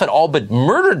himself had all but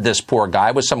murdered this poor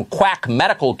guy with some quack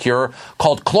medical cure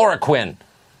called chloroquine.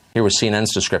 Here was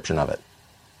CNN's description of it.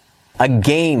 A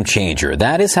game changer.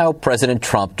 That is how President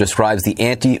Trump describes the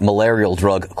anti-malarial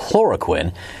drug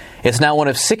chloroquine. It's now one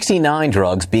of 69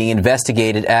 drugs being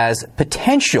investigated as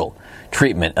potential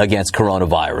treatment against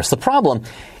coronavirus. The problem,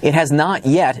 it has not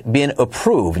yet been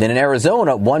approved. And in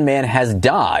Arizona, one man has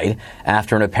died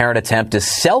after an apparent attempt to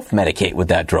self-medicate with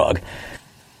that drug.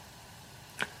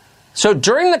 So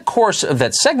during the course of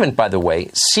that segment, by the way,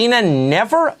 CNN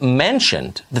never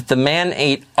mentioned that the man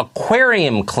ate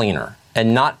aquarium cleaner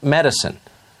and not medicine.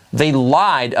 They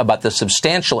lied about the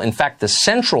substantial, in fact, the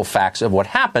central facts of what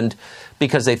happened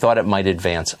because they thought it might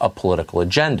advance a political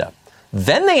agenda.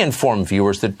 Then they informed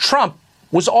viewers that Trump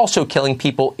was also killing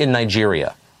people in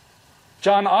Nigeria.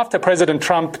 John, after President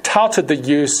Trump touted the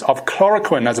use of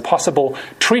chloroquine as a possible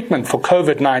treatment for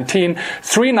COVID-19,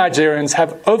 3 Nigerians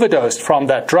have overdosed from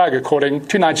that drug, according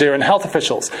to Nigerian health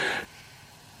officials.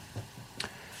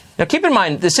 Now, keep in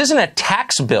mind, this isn't a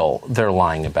tax bill they're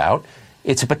lying about.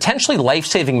 It's a potentially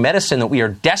life-saving medicine that we are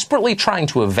desperately trying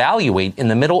to evaluate in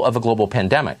the middle of a global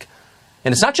pandemic.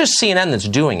 And it's not just CNN that's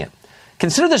doing it.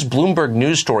 Consider this Bloomberg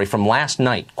News story from last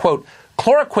night. Quote,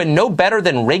 chloroquine no better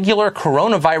than regular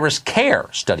coronavirus care,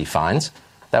 study finds.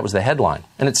 That was the headline.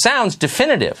 And it sounds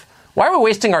definitive. Why are we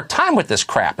wasting our time with this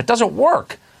crap? It doesn't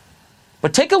work.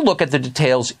 But take a look at the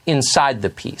details inside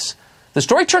the piece. The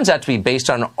story turns out to be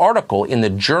based on an article in the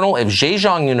Journal of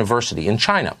Zhejiang University in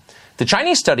China. The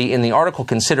Chinese study in the article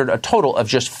considered a total of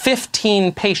just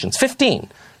 15 patients, 15,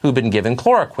 who've been given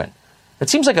chloroquine. It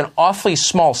seems like an awfully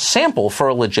small sample for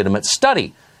a legitimate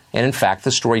study. And in fact,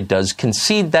 the story does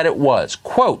concede that it was.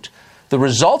 Quote, the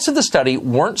results of the study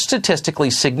weren't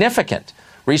statistically significant.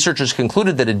 Researchers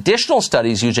concluded that additional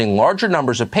studies using larger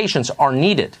numbers of patients are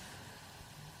needed.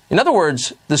 In other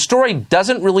words, the story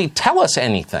doesn't really tell us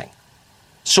anything.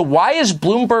 So why is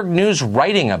Bloomberg News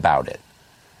writing about it?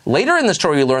 Later in the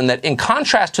story, we learn that in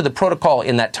contrast to the protocol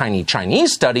in that tiny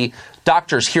Chinese study,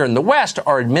 doctors here in the West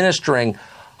are administering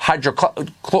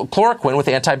hydroxychloroquine with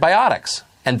antibiotics.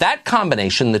 And that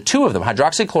combination, the two of them,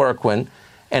 hydroxychloroquine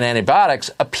and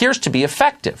antibiotics, appears to be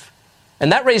effective.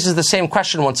 And that raises the same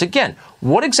question once again.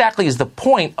 What exactly is the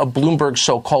point of Bloomberg's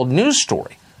so-called news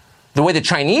story? The way the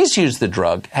Chinese used the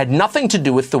drug had nothing to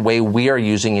do with the way we are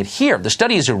using it here. The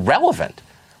study is irrelevant.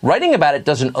 Writing about it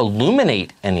doesn't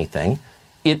illuminate anything.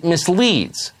 It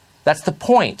misleads. That's the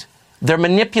point. They're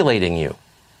manipulating you.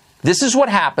 This is what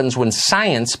happens when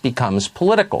science becomes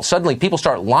political. Suddenly people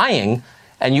start lying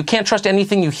and you can't trust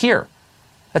anything you hear.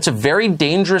 That's a very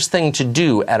dangerous thing to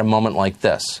do at a moment like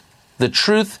this. The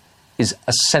truth is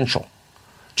essential.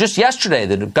 Just yesterday,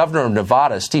 the governor of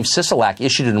Nevada, Steve Sisolak,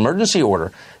 issued an emergency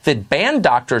order that banned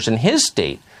doctors in his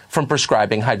state from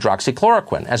prescribing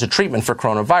hydroxychloroquine as a treatment for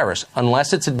coronavirus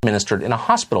unless it's administered in a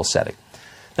hospital setting.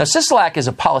 Now, Sisolak is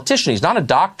a politician. He's not a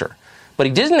doctor. But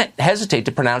he didn't hesitate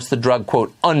to pronounce the drug,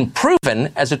 quote,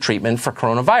 unproven as a treatment for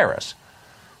coronavirus.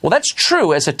 Well, that's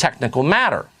true as a technical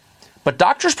matter. But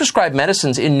doctors prescribe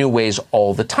medicines in new ways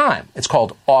all the time. It's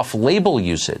called off-label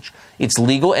usage. It's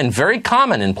legal and very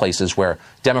common in places where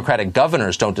Democratic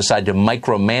governors don't decide to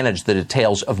micromanage the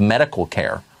details of medical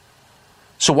care.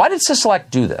 So why did Sisolak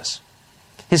do this?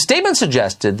 His statement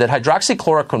suggested that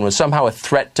hydroxychloroquine was somehow a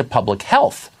threat to public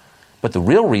health. But the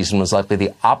real reason was likely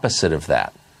the opposite of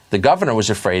that. The governor was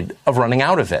afraid of running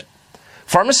out of it.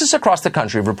 Pharmacists across the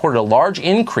country have reported a large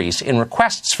increase in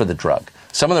requests for the drug.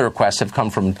 Some of the requests have come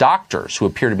from doctors who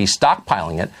appear to be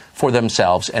stockpiling it for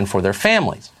themselves and for their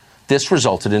families. This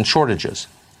resulted in shortages.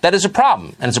 That is a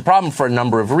problem, and it's a problem for a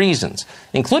number of reasons,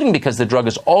 including because the drug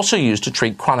is also used to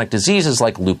treat chronic diseases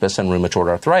like lupus and rheumatoid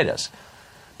arthritis.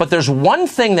 But there's one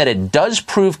thing that it does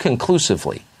prove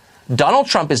conclusively. Donald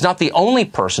Trump is not the only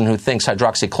person who thinks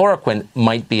hydroxychloroquine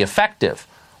might be effective.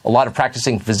 A lot of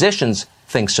practicing physicians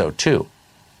think so too.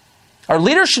 Our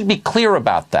leaders should be clear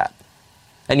about that.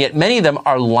 And yet many of them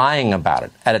are lying about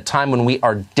it at a time when we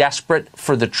are desperate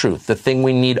for the truth. The thing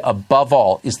we need above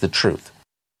all is the truth.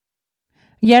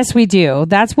 Yes, we do.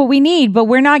 That's what we need, but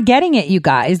we're not getting it, you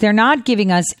guys. They're not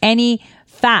giving us any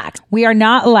facts. We are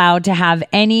not allowed to have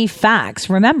any facts.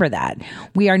 Remember that.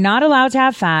 We are not allowed to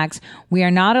have facts. We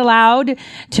are not allowed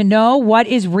to know what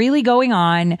is really going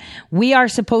on. We are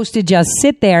supposed to just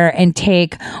sit there and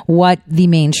take what the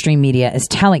mainstream media is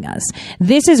telling us.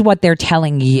 This is what they're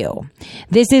telling you.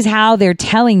 This is how they're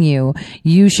telling you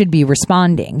you should be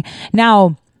responding.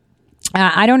 Now,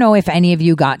 I don't know if any of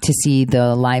you got to see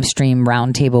the live stream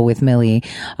roundtable with Millie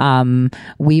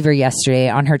Weaver yesterday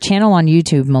on her channel on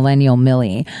YouTube, Millennial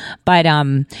Millie. But,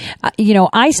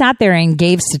 I sat there and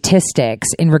gave statistics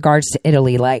in regards to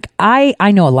Italy. Like,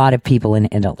 I know a lot of people in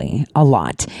Italy, a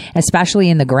lot, especially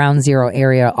in the ground zero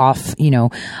area off,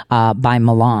 by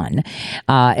Milan,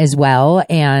 as well.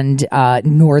 And,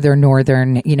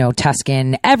 northern,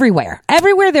 Tuscan, everywhere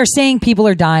they're saying people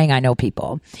are dying. I know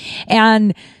people.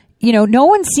 And, no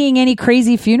one's seeing any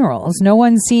crazy funerals. No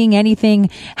one's seeing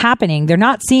anything happening. They're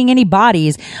not seeing any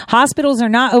bodies. Hospitals are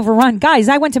not overrun. Guys,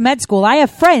 I went to med school. I have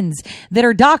friends that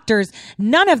are doctors.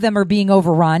 None of them are being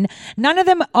overrun. None of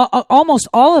them, almost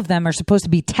all of them are supposed to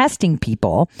be testing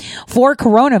people for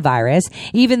coronavirus,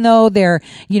 even though they're,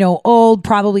 old,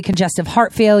 probably congestive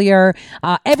heart failure.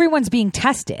 Everyone's being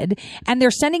tested and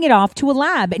they're sending it off to a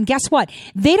lab. And guess what?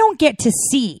 They don't get to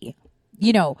see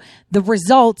the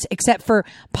results except for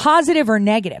positive or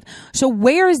negative. So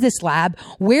where is this lab?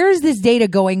 Where is this data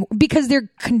going? Because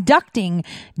they're conducting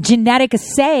genetic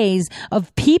assays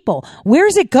of people. Where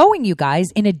is it going, you guys?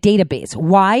 In a database.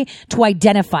 Why? To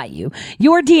identify you.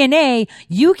 Your DNA,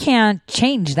 you can't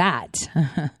change that.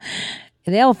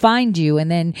 They'll find you.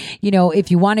 And then, if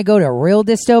you want to go to real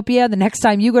dystopia, the next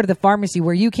time you go to the pharmacy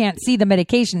where you can't see the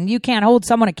medication, you can't hold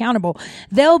someone accountable,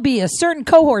 there'll be a certain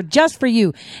cohort just for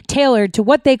you, tailored to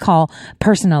what they call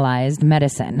personalized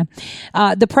medicine.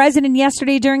 The president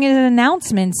yesterday during his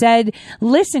announcement said,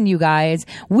 listen, you guys,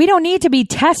 we don't need to be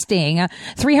testing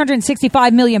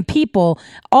 365 million people.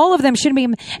 All of them shouldn't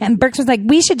be. And Birx was like,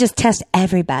 we should just test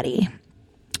everybody.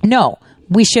 No,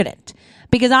 we shouldn't.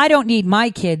 Because I don't need my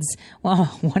kids. Well,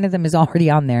 one of them is already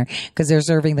on there because they're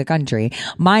serving the country.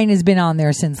 Mine has been on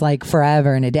there since like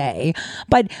forever and a day.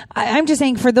 But I'm just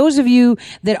saying for those of you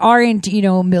that aren't,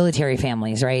 military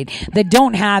families, right? That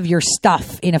don't have your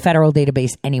stuff in a federal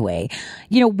database anyway.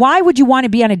 Why would you want to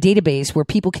be on a database where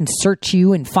people can search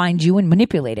you and find you and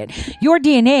manipulate it? Your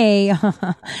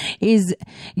DNA is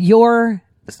your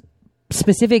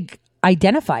specific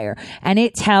identifier and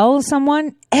it tells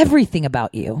someone everything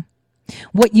about you.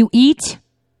 What you eat,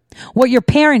 what your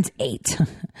parents ate,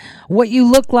 what you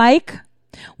look like,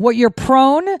 what you're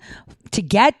prone to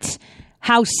get,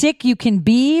 how sick you can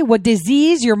be, what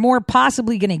disease you're more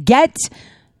possibly going to get,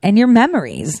 and your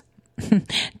memories.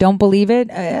 Don't believe it?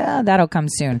 That'll come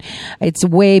soon. It's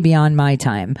way beyond my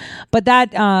time. But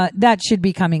that should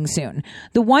be coming soon.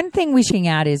 The one thing we're looking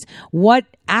at is what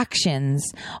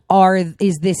actions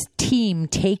is this team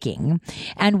taking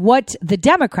and what the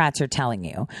Democrats are telling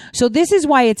you. So this is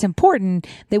why it's important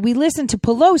that we listen to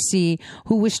Pelosi,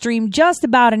 who was streamed just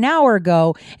about an hour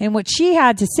ago, and what she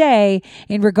had to say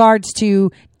in regards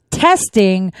to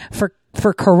testing for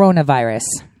coronavirus.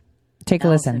 Take a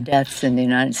listen. Deaths in the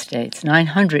United States.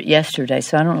 900 yesterday,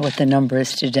 so I don't know what the number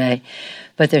is today,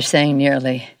 but they're saying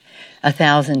nearly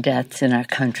 1,000 deaths in our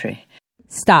country.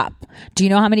 Stop. Do you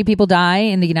know how many people die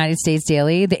in the United States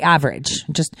daily? The average,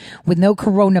 just with no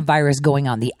coronavirus going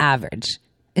on, the average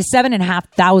is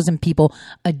 7,500 people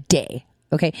a day.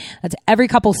 Okay, that's every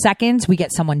couple seconds we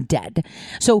get someone dead.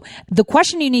 So the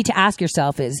question you need to ask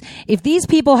yourself is, if these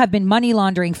people have been money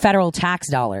laundering federal tax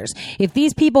dollars, if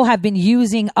these people have been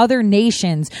using other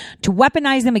nations to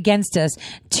weaponize them against us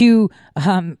to,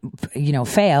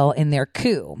 fail in their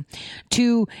coup,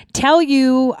 to tell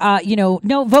you,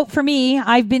 no, vote for me.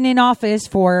 I've been in office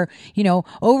for,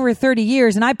 over 30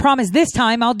 years and I promise this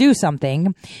time I'll do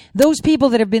something. Those people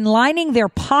that have been lining their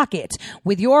pockets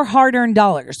with your hard-earned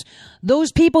dollars,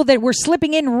 those people that were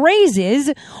slipping in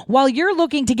raises while you're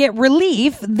looking to get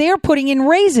relief, they're putting in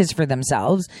raises for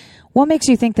themselves. What makes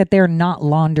you think that they're not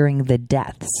laundering the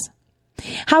deaths?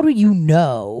 How do you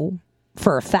know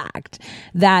for a fact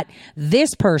that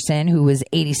this person who was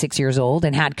 86 years old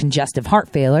and had congestive heart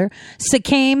failure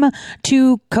succumbed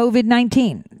to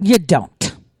COVID-19? You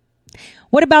don't.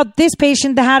 What about this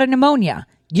patient that had a pneumonia?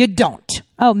 You don't.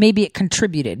 Oh, maybe it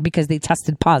contributed because they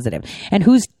tested positive. And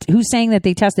who's saying that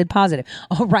they tested positive?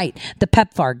 Oh, right. The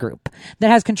PEPFAR group that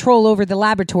has control over the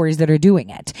laboratories that are doing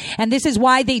it. And this is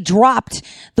why they dropped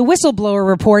the whistleblower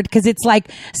report, because it's like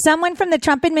someone from the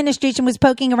Trump administration was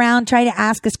poking around trying to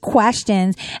ask us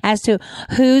questions as to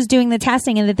who's doing the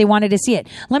testing and that they wanted to see it.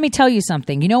 Let me tell you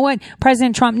something. You know what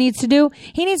President Trump needs to do?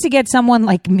 He needs to get someone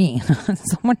like me.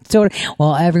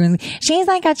 Everyone, she's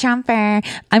like a Trumper.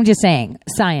 I'm just saying,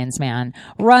 science, man.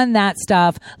 Run that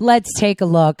stuff. Let's take a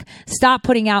look. Stop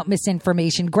putting out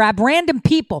misinformation. Grab random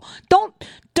people.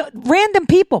 Random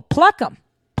people. Pluck them.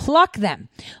 Pluck them.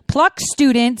 Pluck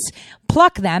students.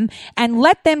 Pluck them and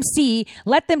let them see.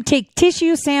 Let them take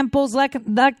tissue samples. Let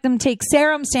them take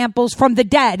serum samples from the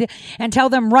dead and tell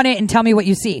them, run it and tell me what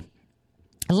you see.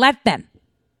 Let them.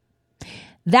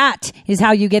 That is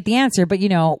how you get the answer. But,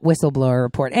 whistleblower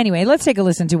report. Anyway, let's take a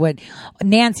listen to what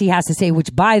Nancy has to say,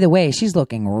 which, by the way, she's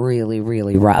looking really,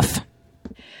 really rough.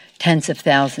 Tens of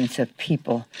thousands of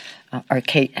people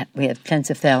we have tens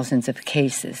of thousands of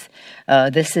cases.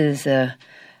 This is a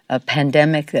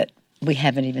pandemic that we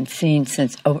haven't even seen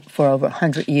for over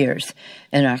 100 years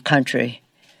in our country.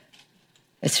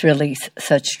 It's really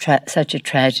such a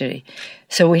tragedy.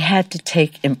 So we had to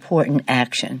take important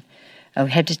action. We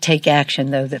had to take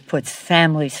action, though, that puts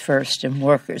families first and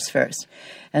workers first.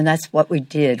 And that's what we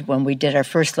did when we did our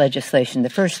first legislation. The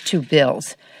first two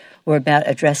bills were about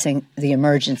addressing the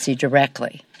emergency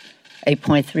directly.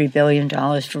 $8.3 billion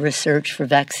for research, for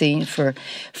vaccine, for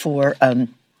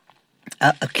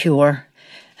a cure.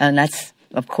 And that's,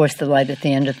 of course, the light at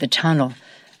the end of the tunnel.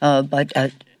 But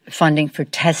funding for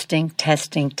testing,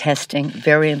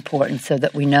 very important so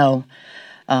that we know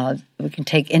we can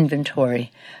take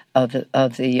inventory of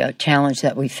the challenge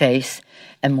that we face,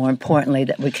 and more importantly,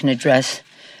 that we can address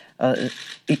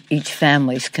each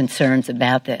family's concerns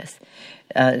about this.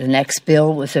 The next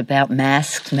bill was about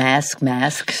masks,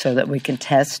 so that we can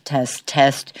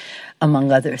test,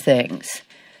 among other things.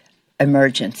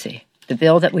 Emergency. The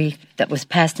bill that was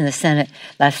passed in the Senate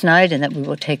last night and that we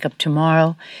will take up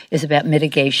tomorrow is about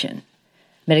mitigation.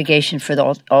 Mitigation for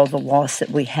all the loss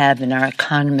that we have in our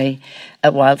economy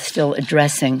while still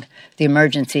addressing the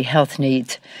emergency health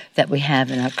needs that we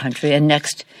have in our country. And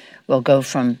next, we'll go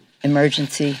from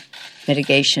emergency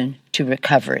mitigation to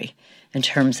recovery in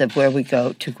terms of where we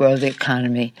go to grow the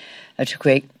economy, to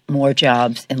create more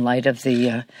jobs in light of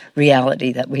the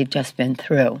reality that we've just been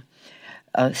through.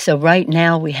 So right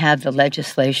now we have the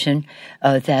legislation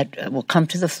that will come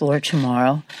to the floor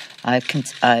tomorrow. I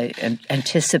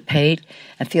anticipate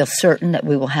and feel certain that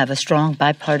we will have a strong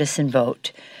bipartisan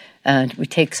vote. And we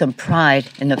take some pride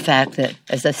in the fact that,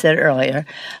 as I said earlier,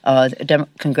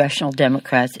 congressional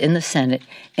Democrats in the Senate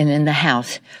and in the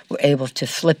House were able to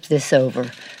flip this over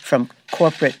from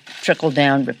corporate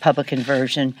trickle-down Republican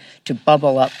version to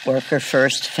bubble-up worker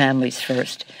first, families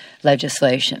first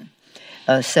legislation.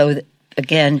 So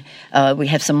again, we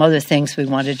have some other things we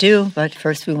want to do, but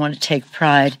first we want to take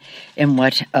pride in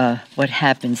what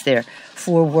happens there.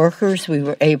 For workers, we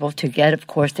were able to get, of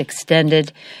course,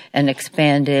 extended from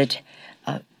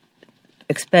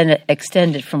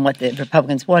what the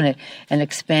Republicans wanted, and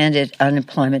expanded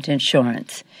unemployment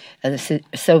insurance. This is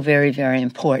so very, very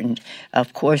important.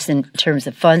 Of course, in terms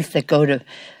of funds that go to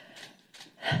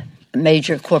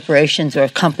major corporations or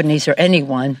companies or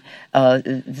anyone,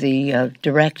 the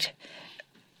direct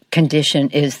condition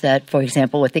is that, for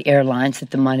example, with the airlines, that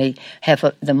the money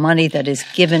that is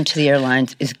given to the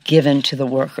airlines is given to the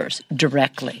workers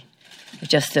directly.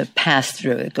 Just a pass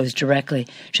through. It goes directly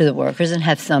to the workers, and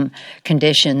have some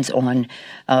conditions on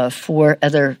for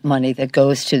other money that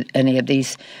goes to any of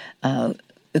these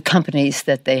companies,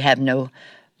 that they have no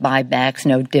buybacks,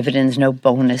 no dividends, no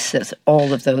bonuses.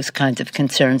 All of those kinds of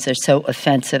concerns are so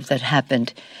offensive that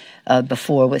happened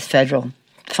before with federal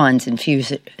funds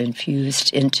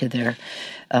infused into their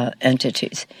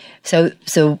entities. So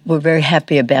we're very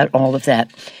happy about all of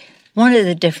that. One of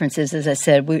the differences, as I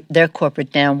said, their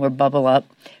corporate downward bubble up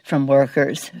from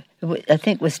workers, I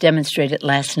think was demonstrated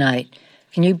last night.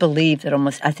 Can you believe that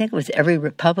I think it was every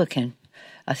Republican,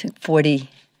 I think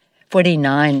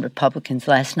 49 Republicans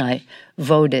last night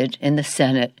voted in the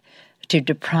Senate to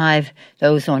deprive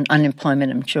those on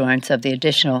unemployment insurance of the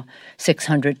additional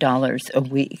 $600 a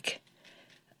week.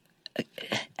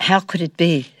 How could it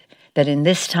be that in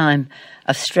this time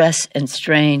of stress and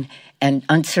strain and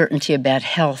uncertainty about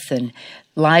health and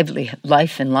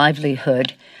life and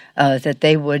livelihood, that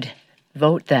they would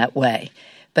vote that way?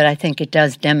 But I think it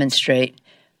does demonstrate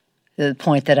the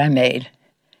point that I made,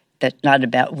 that not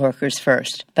about workers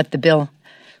first. But the bill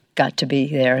got to be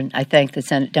there, and I thank the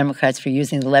Senate Democrats for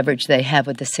using the leverage they have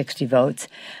with the 60 votes.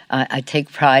 I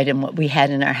take pride in what we had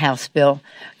in our House bill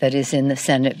that is in the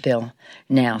Senate bill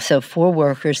now. So for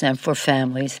workers and for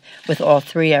families, with all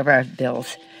three of our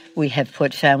bills, we have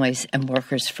put families and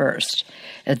workers first.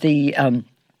 I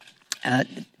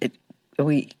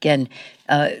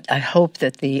hope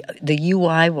that the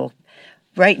UI will.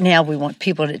 Right now, we want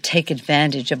people to take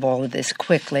advantage of all of this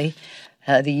quickly.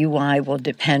 The UI will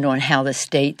depend on how the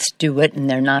states do it, and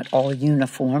they're not all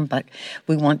uniform, but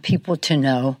we want people to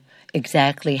know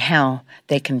exactly how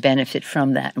they can benefit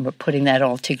from that, and we're putting that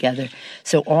all together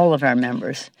so all of our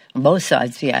members on both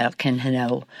sides of the aisle can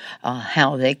know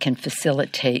how they can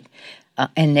facilitate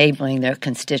enabling their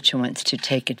constituents to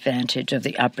take advantage of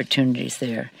the opportunities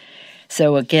there.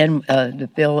 So again, the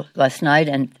bill last night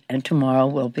and tomorrow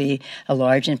will be a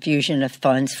large infusion of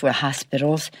funds for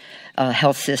hospitals,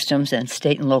 health systems, and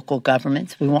state and local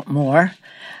governments. We want more,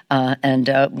 and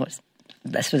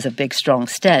this was a big, strong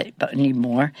state, but we need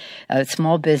more.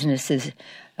 Small businesses,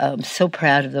 I'm so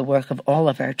proud of the work of all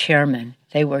of our chairmen.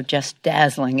 They were just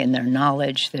dazzling in their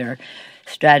knowledge, their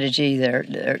strategy, their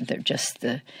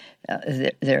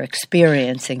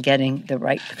experience in getting the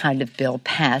right kind of bill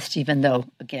passed, even though,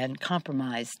 again,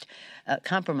 compromising,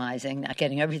 not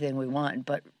getting everything we want,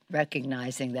 but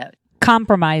recognizing that.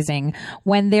 Compromising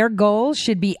when their goal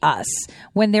should be us,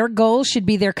 when their goal should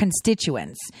be their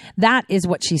constituents. That is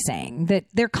what she's saying, that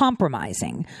they're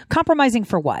compromising. Compromising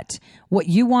for what? What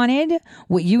you wanted,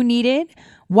 what you needed.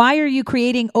 Why are you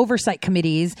creating oversight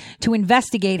committees to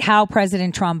investigate how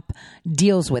President Trump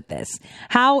deals with this?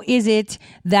 How is it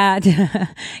that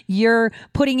you're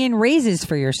putting in raises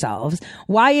for yourselves?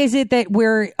 Why is it that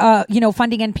we're,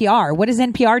 funding NPR? What has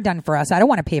NPR done for us? I don't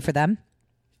want to pay for them.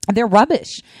 They're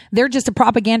rubbish. They're just a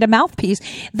propaganda mouthpiece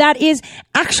that is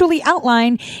actually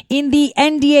outlined in the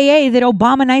NDAA that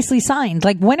Obama nicely signed.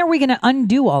 Like, when are we going to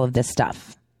undo all of this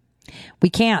stuff?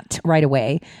 We can't right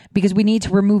away because we need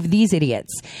to remove these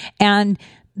idiots. And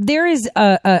there is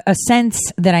a sense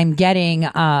that I'm getting,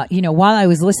 while I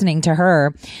was listening to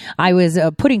her, I was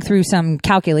putting through some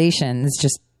calculations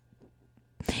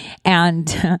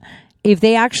and if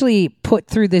they actually put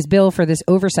through this bill for this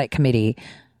oversight committee,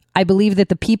 I believe that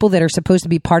the people that are supposed to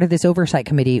be part of this oversight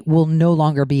committee will no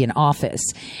longer be in office,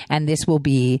 and this will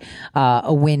be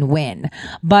a win-win.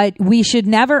 But we should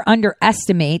never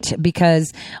underestimate,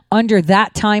 because under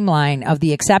that timeline of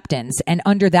the acceptance and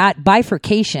under that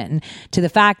bifurcation to the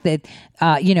fact that,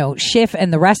 Schiff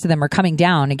and the rest of them are coming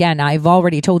down. Again, I've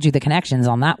already told you the connections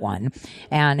on that one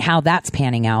and how that's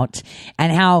panning out,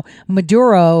 and how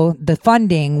Maduro, the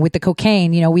funding with the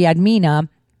cocaine, we had Mina,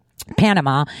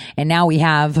 Panama, and now we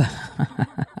have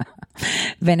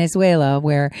Venezuela,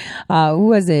 where who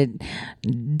was it?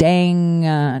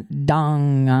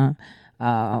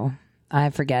 I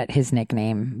forget his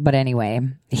nickname, but anyway,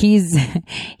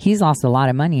 he's lost a lot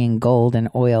of money in gold and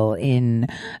oil in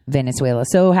Venezuela.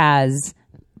 So has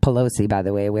Pelosi, by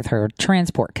the way, with her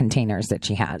transport containers that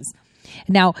she has.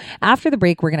 Now, after the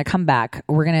break, we're going to come back.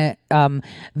 We're going to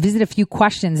visit a few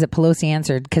questions that Pelosi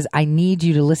answered, because I need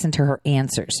you to listen to her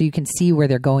answer so you can see where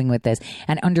they're going with this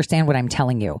and understand what I'm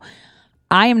telling you.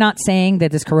 I am not saying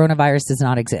that this coronavirus does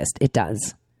not exist. It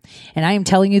does. And I am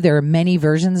telling you there are many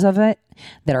versions of it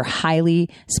that are highly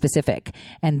specific.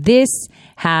 And this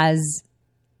has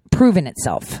proven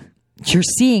itself. You're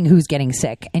seeing who's getting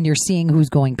sick and you're seeing who's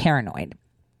going paranoid.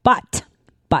 But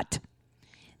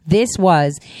this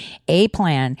was a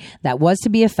plan that was to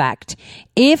be effect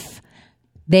if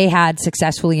they had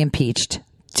successfully impeached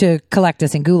to collect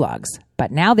us in gulags.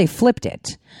 But now they flipped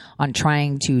it on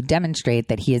trying to demonstrate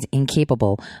that he is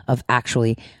incapable of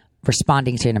actually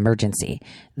responding to an emergency.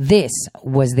 This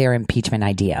was their impeachment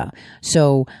idea.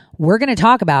 So we're going to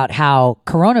talk about how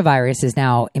coronavirus is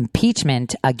now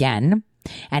impeachment again.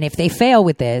 And if they fail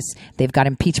with this, they've got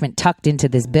impeachment tucked into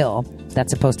this bill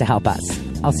that's supposed to help us.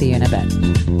 I'll see you in a bit.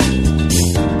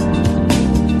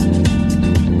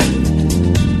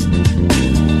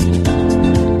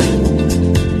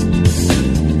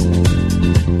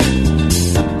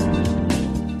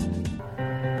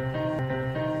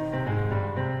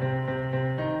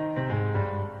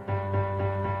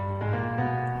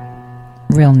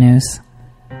 Real news.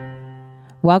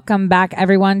 Welcome back,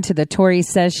 everyone, to the Tori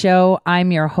Says Show.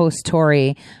 I'm your host,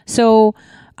 Tori. So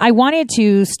I wanted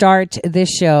to start this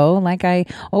show like I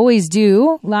always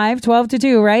do, live 12 to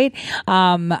 2, right?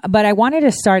 But I wanted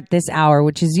to start this hour,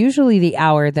 which is usually the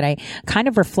hour that I kind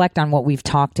of reflect on what we've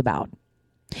talked about.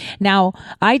 Now,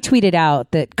 I tweeted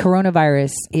out that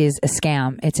coronavirus is a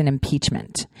scam. It's an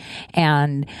impeachment.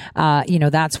 And,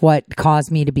 that's what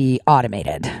caused me to be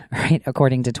automated, right?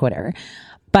 According to Twitter.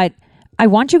 But I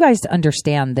want you guys to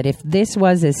understand that if this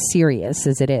was as serious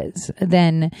as it is,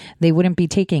 then they wouldn't be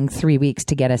taking 3 weeks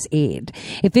to get us aid.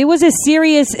 If it was as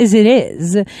serious as it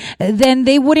is, then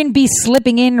they wouldn't be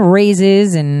slipping in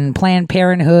raises and Planned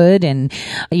Parenthood and,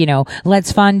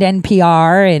 let's fund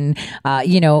NPR and,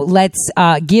 let's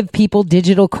give people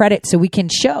digital credit so we can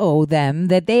show them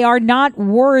that they are not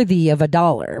worthy of a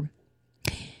dollar.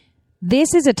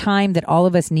 This is a time that all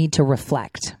of us need to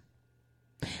reflect.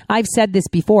 I've said this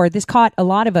before. This caught a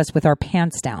lot of us with our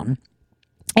pants down.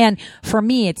 And for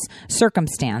me, it's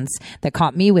circumstance that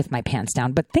caught me with my pants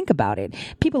down. But think about it.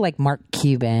 People like Mark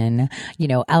Cuban,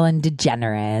 Ellen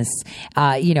DeGeneres,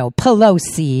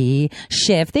 Pelosi,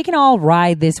 Schiff, they can all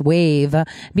ride this wave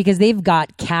because they've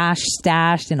got cash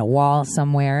stashed in a wall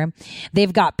somewhere.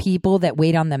 They've got people that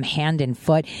wait on them hand and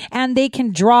foot, and they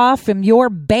can draw from your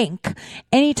bank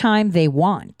anytime they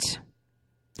want.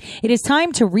 It is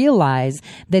time to realize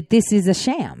that this is a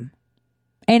sham.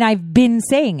 And I've been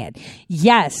saying it.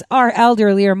 Yes, our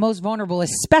elderly are most vulnerable,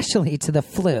 especially to the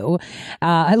flu,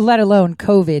 let alone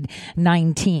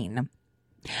COVID-19.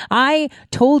 I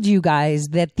told you guys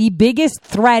that the biggest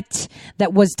threat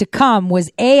that was to come was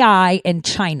AI and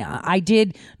China. I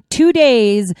did 2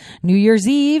 days, New Year's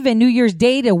Eve and New Year's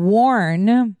Day, to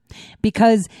warn,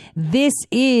 because this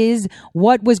is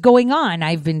what was going on.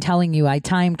 I've been telling you I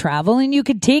time travel, and you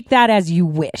could take that as you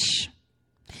wish.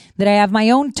 That I have my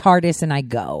own TARDIS and I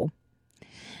go.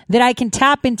 That I can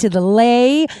tap into the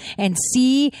lay and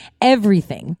see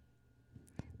everything.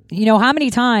 How many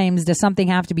times does something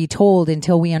have to be told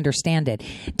until we understand it?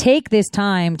 Take this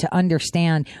time to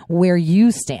understand where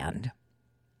you stand.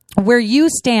 Where you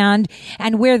stand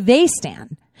and where they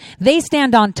stand. They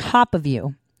stand on top of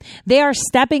you. They are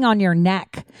stepping on your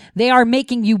neck. They are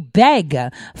making you beg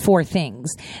for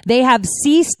things. They have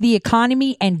ceased the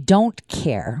economy and don't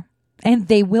care. And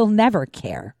they will never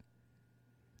care.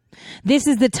 This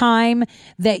is the time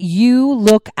that you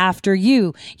look after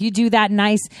you. You do that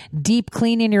nice deep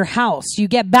clean in your house. You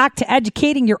get back to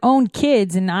educating your own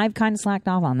kids. And I've kind of slacked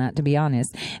off on that, to be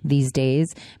honest, these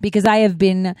days, because I have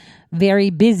been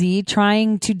very busy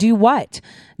trying to do what?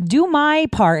 Do my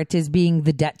part as being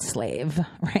the debt slave,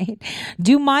 right?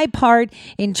 Do my part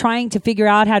in trying to figure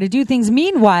out how to do things.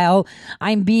 Meanwhile,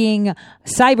 I'm being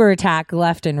cyber attacked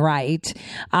left and right.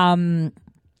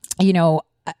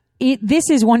 This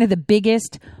is one of the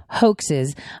biggest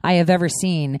hoaxes I have ever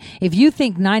seen. If you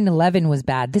think 9/11 was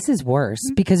bad, this is worse,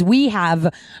 because we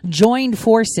have joined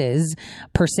forces,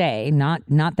 per se, not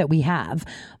that we have,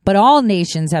 but all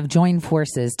nations have joined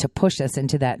forces to push us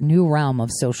into that new realm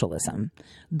of socialism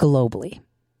globally.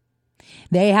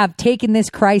 They have taken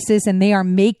this crisis and they are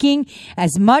making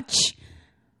as much,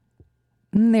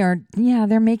 they're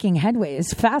making headway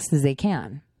as fast as they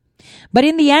can. But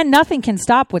in the end, nothing can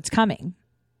stop what's coming.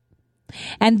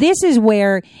 And this is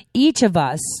where each of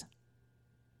us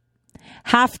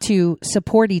have to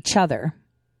support each other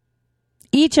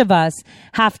Each of us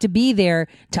have to be there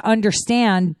to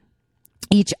understand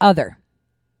each other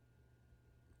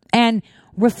and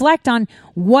reflect on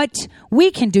what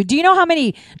we can do. Do you know how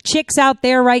many chicks out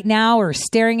there right now are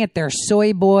staring at their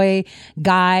soy boy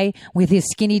guy with his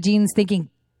skinny jeans thinking,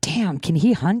 damn, can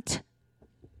he hunt?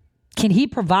 Can he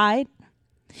provide?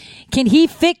 Can he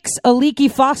fix a leaky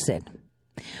faucet?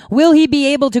 Will he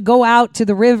be able to go out to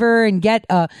the river and get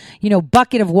a,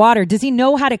 bucket of water? Does he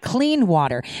know how to clean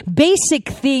water? Basic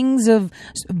things of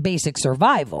basic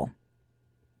survival.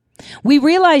 We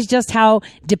realize just how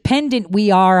dependent we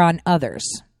are on others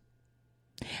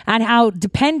and how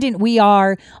dependent we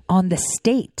are on the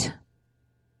state.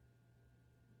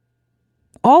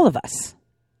 All of us,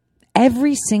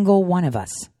 every single one of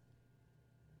us.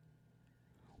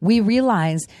 We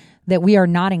realize that we are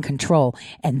not in control,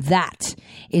 and that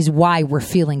is why we're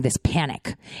feeling this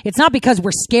panic. It's not because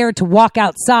we're scared to walk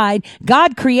outside.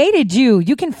 God created you.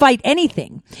 You can fight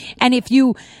anything. And if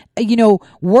you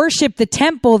worship the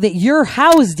temple that you're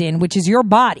housed in, which is your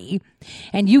body,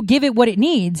 and you give it what it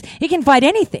needs, it can fight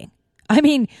anything. I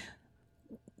mean,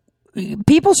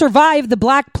 people survived the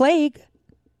Black Plague.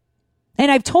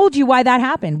 And I've told you why that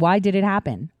happened. Why did it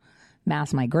happen?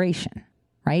 Mass migration,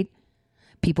 right?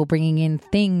 People bringing in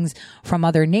things from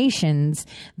other nations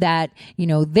that,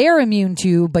 they're immune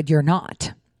to, but you're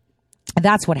not.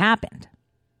 That's what happened.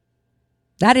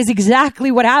 That is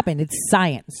exactly what happened. It's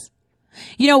science.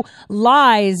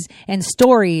 Lies and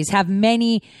stories have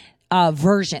many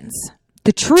versions.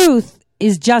 The truth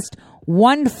is just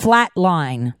one flat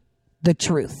line, the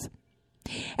truth.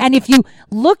 And if you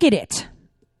look at it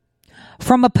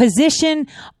from a position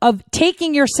of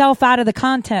taking yourself out of the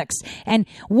context and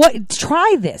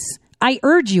try this. I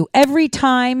urge you every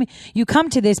time you come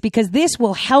to this, because this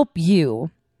will help you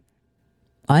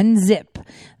unzip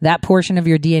that portion of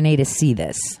your DNA to see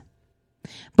this.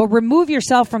 But remove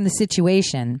yourself from the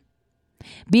situation.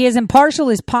 Be as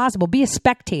impartial as possible. Be a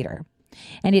spectator.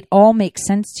 And it all makes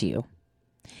sense to you.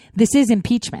 This is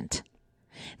impeachment.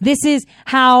 This is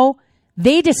how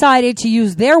they decided to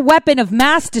use their weapon of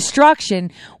mass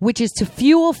destruction, which is to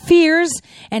fuel fears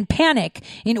and panic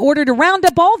in order to round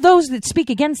up all those that speak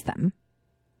against them,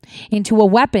 into a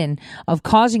weapon of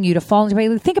causing you to fall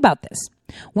into. Think about this.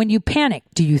 When you panic,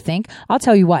 do you think? I'll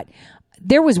tell you what.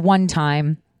 There was one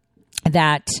time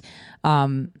that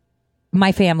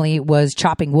my family was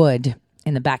chopping wood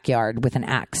in the backyard with an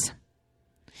axe.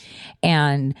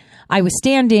 And I was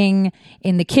standing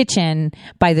in the kitchen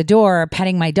by the door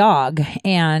petting my dog,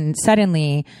 and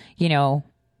suddenly,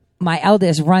 my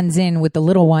eldest runs in with the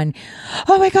little one.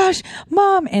 Oh my gosh,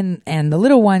 Mom. And the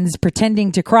little one's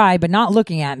pretending to cry, but not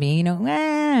looking at me,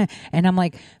 And I'm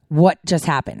like, what just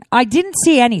happened? I didn't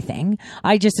see anything.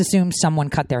 I just assumed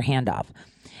someone cut their hand off.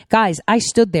 Guys, I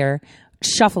stood there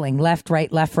shuffling left,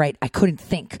 right. I couldn't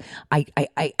think. I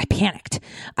panicked.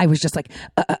 I was just like,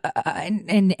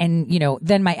 and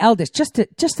then my eldest, just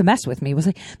to mess with me, was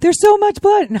like, there's so much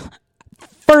blood. No,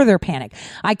 further panic.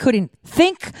 I couldn't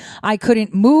think. I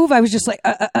couldn't move. I was just like,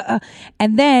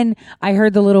 and then I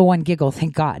heard the little one giggle.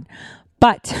 Thank God.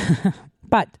 But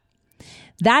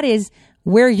that is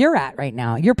where you're at right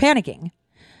now. You're panicking.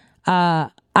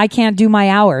 I can't do my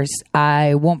hours.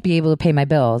 I won't be able to pay my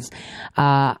bills.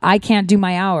 I can't do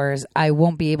my hours. I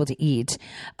won't be able to eat.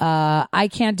 I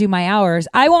can't do my hours.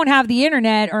 I won't have the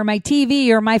internet or my TV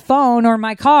or my phone or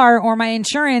my car or my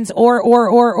insurance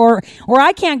or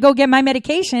I can't go get my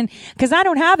medication because I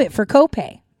don't have it for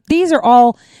copay. These are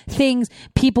all things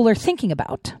people are thinking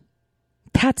about.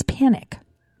 That's panic.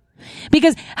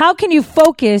 Because how can you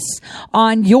focus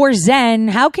on your Zen?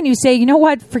 How can you say, you know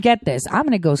what, forget this. I'm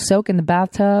going to go soak in the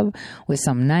bathtub with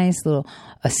some nice little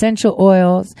essential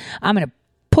oils. I'm going to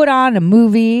put on a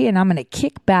movie and I'm going to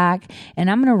kick back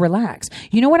and I'm going to relax.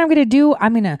 You know what I'm going to do?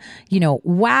 I'm going to,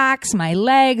 wax my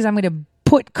legs. I'm going to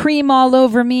put cream all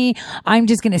over me. I'm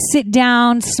just going to sit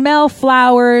down, smell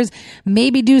flowers,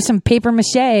 maybe do some paper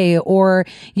mache or,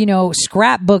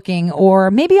 scrapbooking, or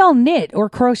maybe I'll knit or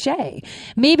crochet.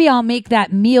 Maybe I'll make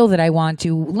that meal that I want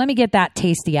to. Let me get that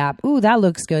Tasty app. Ooh, that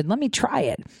looks good. Let me try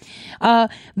it.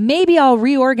 Maybe I'll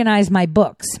reorganize my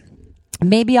books.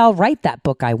 Maybe I'll write that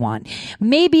book I want.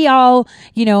 Maybe I'll,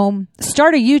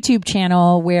 start a YouTube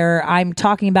channel where I'm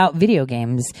talking about video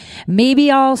games. Maybe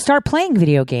I'll start playing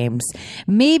video games.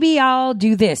 Maybe I'll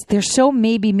do this. There's so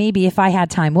maybe if I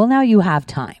had time. Well, now you have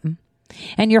time.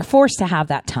 And you're forced to have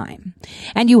that time.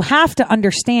 And you have to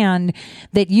understand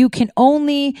that you can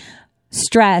only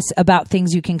stress about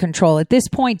things you can control. At this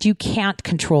point, you can't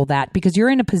control that because you're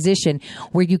in a position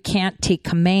where you can't take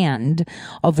command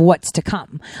of what's to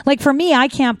come. Like for me, I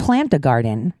can't plant a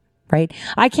garden. right?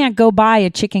 I can't go buy a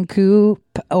chicken coop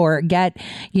or get,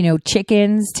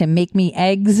 chickens to make me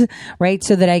eggs, right?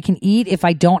 So that I can eat if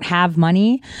I don't have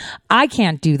money. I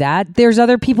can't do that. There's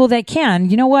other people that can.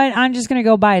 You know what? I'm just going to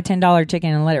go buy a $10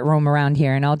 chicken and let it roam around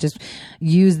here, and I'll just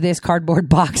use this cardboard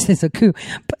box as a coop.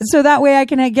 So that way I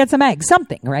can get some eggs,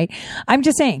 something, right? I'm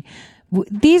just saying,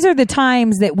 these are the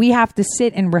times that we have to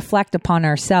sit and reflect upon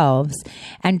ourselves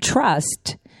and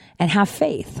trust and have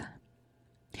faith.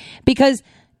 Because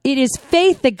it is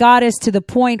faith that got us to the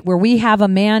point where we have a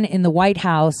man in the White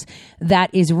House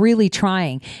that is really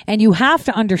trying. And you have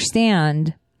to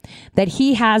understand that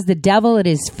he has the devil at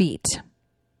his feet.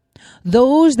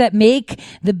 Those that make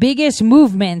the biggest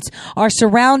movements are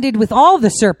surrounded with all the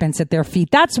serpents at their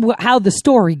feet. That's how the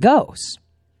story goes.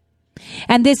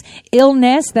 And this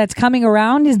illness that's coming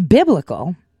around is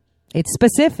biblical. It's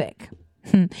specific.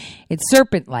 It's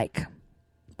serpent-like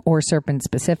or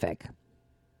serpent-specific.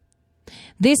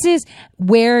 This is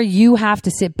where you have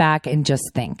to sit back and just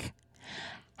think,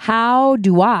 how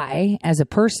do I, as a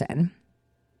person,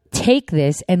 take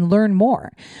this and learn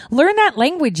more? Learn that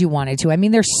language you wanted to. I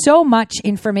mean, there's so much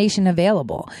information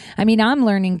available. I mean, I'm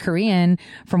learning Korean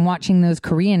from watching those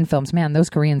Korean films. Man, those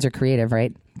Koreans are creative,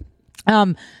 right?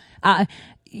 Right.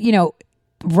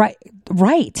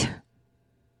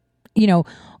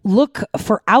 Look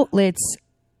for outlets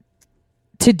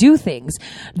to do things.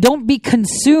 Don't be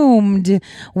consumed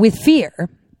with fear.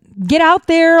 Get out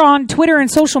there on Twitter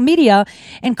and social media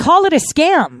and call it a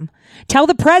scam. Tell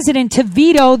the president to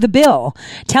veto the bill.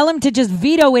 Tell him to just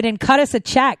veto it and cut us a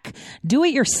check. Do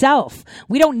it yourself.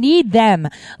 We don't need them.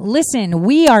 Listen,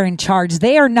 we are in charge.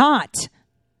 They are not.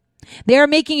 They are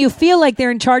making you feel like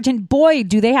they're in charge, and boy,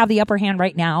 do they have the upper hand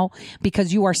right now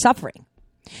because you are suffering.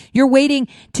 You're waiting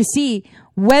to see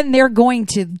when they're going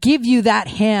to give you that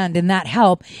hand and that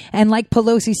help. And like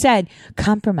Pelosi said,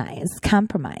 compromise.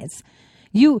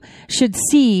 You should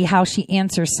see how she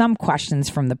answers some questions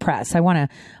from the press. I want to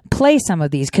play some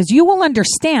of these because you will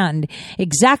understand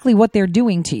exactly what they're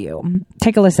doing to you.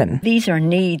 Take a listen. These are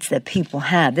needs that people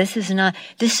have. This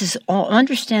is all,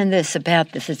 understand this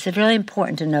about this. It's really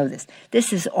important to know this.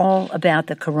 This is all about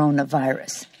the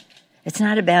coronavirus. It's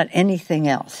not about anything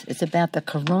else. It's about the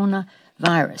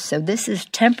coronavirus. So this is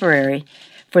temporary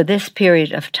for this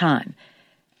period of time.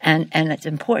 And it's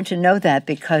important to know that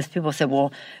because people say,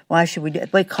 well, why should we do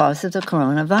it? Because of the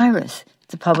coronavirus.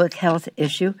 It's a public health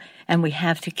issue, and we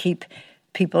have to keep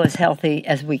people as healthy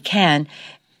as we can.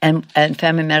 And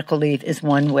family medical leave is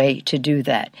one way to do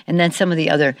that. And then some of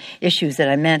the other issues that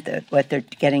I meant, that what they're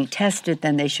getting tested,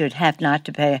 then they should have not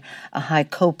to pay a high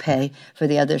copay for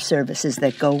the other services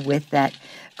that go with that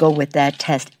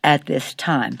test at this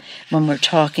time. When we're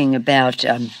talking about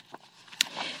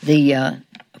the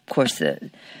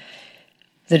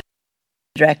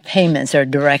direct payments are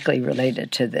directly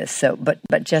related to this. So, but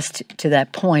just to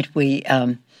that point, we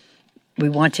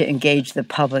want to engage the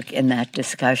public in that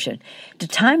discussion. The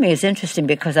timing is interesting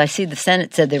because I see the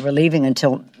Senate said they were leaving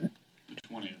until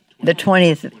the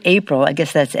 20th of April. I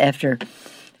guess that's after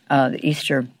the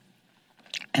Easter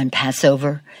and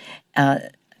Passover. I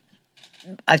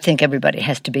think everybody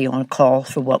has to be on call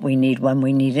for what we need when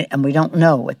we need it, and we don't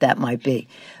know what that might be.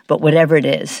 But whatever it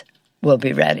is, we'll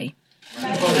be ready.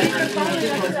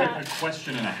 A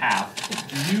question and a half.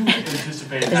 Do you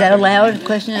anticipate... Is that allowed? A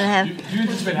question and a half? Do you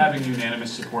anticipate having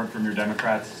unanimous support from your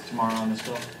Democrats tomorrow on this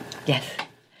bill? Yes.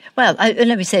 Well,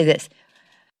 let me say this.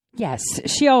 Yes,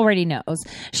 she already knows.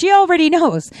 She already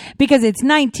knows because it's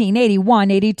 1981,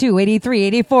 82, 83,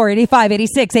 84, 85,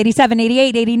 86, 87,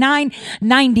 88, 89,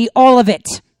 90, all of it.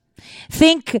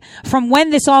 Think from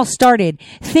when this all started.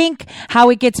 Think how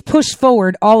it gets pushed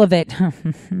forward, all of it.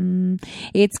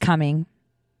 It's coming.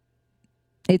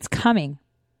 It's coming.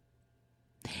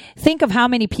 Think of how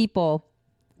many people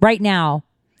right now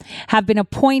have been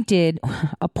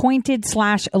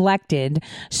appointed/elected.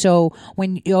 So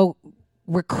when you're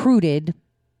recruited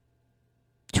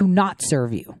to not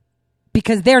serve you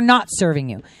because they're not serving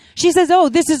you. She says, oh,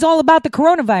 this is all about the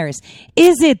coronavirus.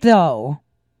 Is it though?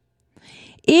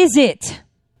 Is it?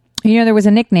 There was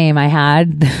a nickname I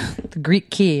had, the Greek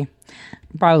key,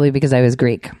 probably because I was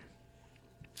Greek.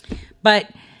 But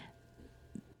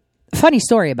funny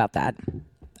story about that.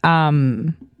 I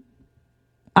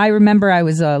remember I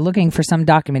was looking for some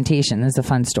documentation. This is a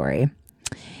fun story.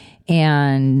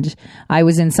 And I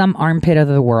was in some armpit of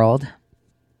the world.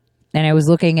 And I was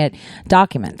looking at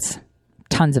documents.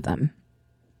 Tons of them.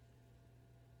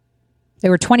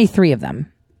 There were 23 of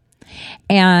them.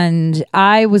 And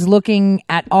I was looking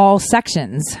at all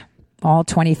sections, all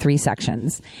 23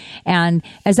 sections. And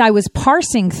as I was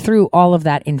parsing through all of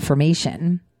that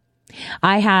information,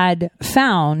 I had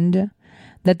found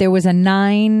that there were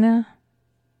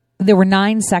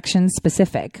 9 sections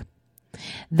specific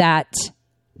that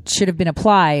should have been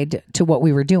applied to what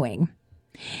we were doing.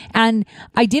 And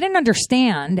I didn't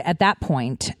understand at that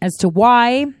point as to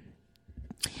why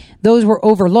those were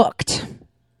overlooked.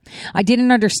 I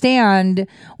didn't understand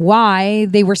why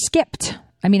they were skipped.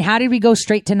 I mean, how did we go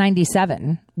straight to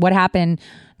 97? What happened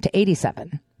to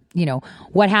 87? You know,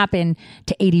 what happened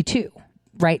to 82?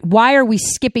 Right? Why are we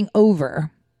skipping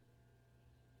over?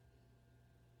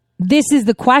 This is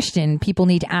the question people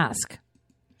need to ask.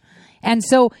 And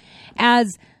so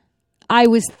as I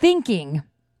was thinking,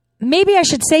 maybe I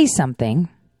should say something.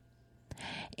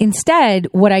 Instead,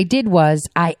 what I did was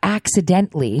I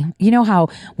accidentally, you know how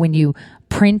when you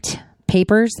print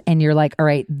papers and you're like, all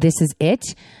right, this is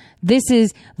it. This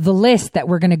is the list that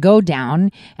we're going to go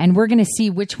down and we're going to see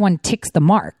which one ticks the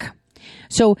mark.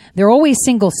 So they're always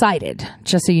single-sided,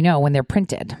 just so you know, when they're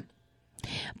printed.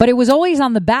 But it was always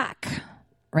on the back,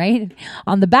 right?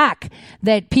 On the back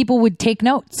that people would take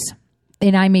notes.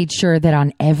 And I made sure that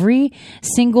on every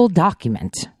single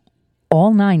document,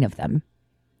 all 9 of them,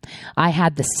 I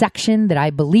had the section that I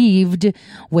believed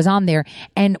was on there.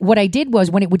 And what I did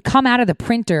was when it would come out of the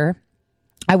printer,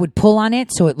 I would pull on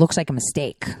it so it looks like a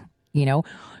mistake, you know,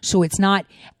 so it's not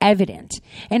evident.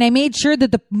 And I made sure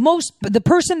that the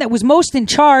person that was most in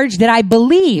charge that I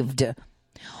believed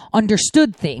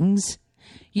understood things,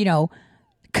 you know,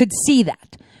 could see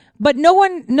that. But no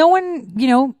one, you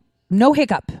know, no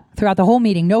hiccup throughout the whole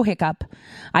meeting, no hiccup.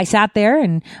 I sat there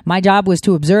and my job was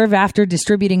to observe after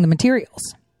distributing the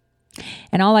materials.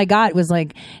 And all I got was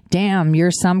like, damn,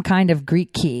 you're some kind of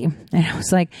Greek key. And I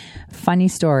was like, funny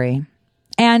story.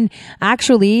 And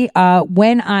actually,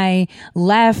 when I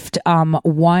left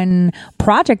one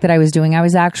project that I was doing, I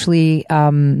was actually,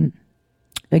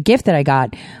 a gift that I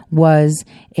got was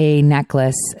a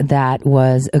necklace that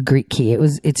was a Greek key.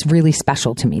 It's really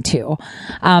special to me too.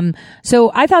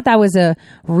 So I thought that was a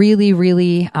really,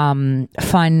 really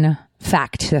fun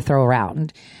fact to throw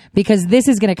around, because this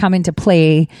is going to come into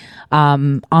play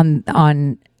on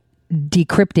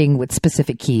decrypting with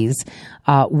specific keys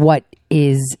what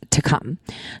is to come.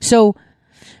 So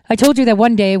I told you that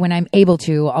one day when I'm able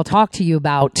to, I'll talk to you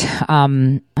about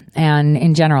and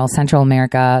in general Central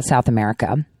America, South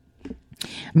America. I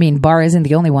mean, Barr isn't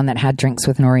the only one that had drinks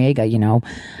with Noriega, you know.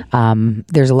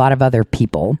 There's a lot of other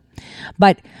people.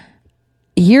 But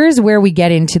here's where we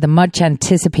get into the much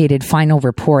anticipated final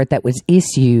report that was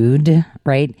issued,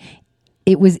 right?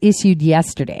 It was issued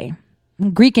yesterday,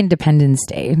 Greek Independence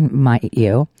Day, mind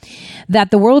you,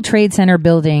 that the World Trade Center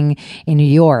building in New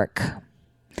York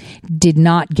did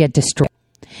not get destroyed.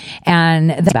 And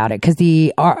that's about it, because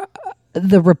the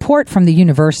report from the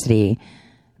university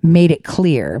made it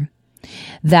clear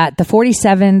that the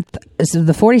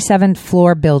 47th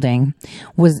floor building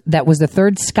was the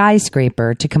third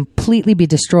skyscraper to completely be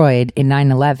destroyed in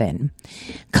 9/11,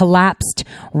 collapsed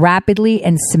rapidly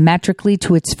and symmetrically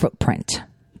to its footprint.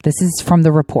 This is from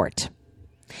the report.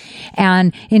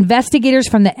 And investigators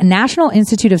from the National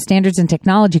Institute of Standards and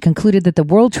Technology concluded that the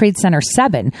World Trade Center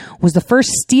 7 was the first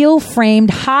steel-framed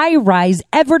high-rise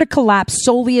ever to collapse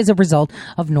solely as a result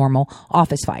of normal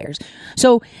office fires.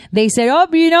 So they said, oh,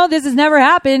 you know, this has never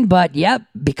happened, but yep,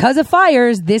 because of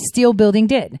fires, this steel building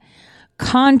did.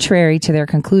 Contrary to their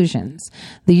conclusions,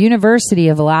 the University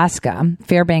of Alaska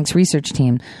Fairbanks research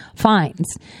team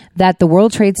finds that the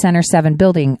World Trade Center 7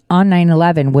 building on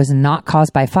 9/11 was not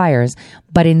caused by fires,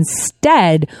 but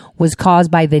instead was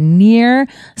caused by the near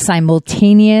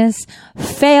simultaneous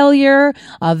failure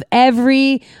of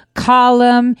every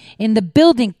column in the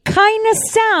building. Kind of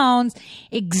sounds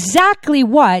exactly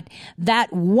what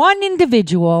that one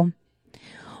individual,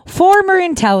 former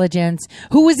intelligence,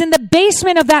 who was in the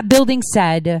basement of that building,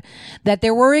 said, that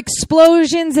there were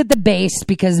explosions at the base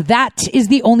because that is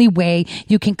the only way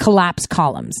you can collapse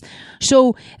columns.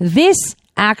 So this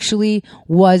actually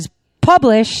was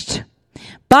published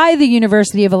by the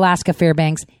University of Alaska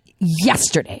Fairbanks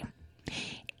yesterday.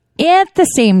 At the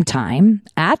same time,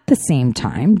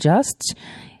 just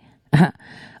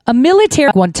a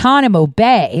military Guantanamo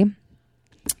Bay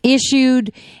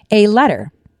issued a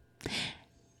letter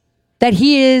that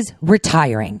he is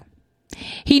retiring.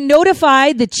 He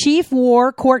notified the chief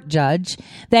war court judge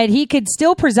that he could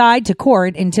still preside to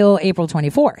court until April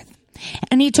 24th.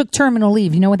 And he took terminal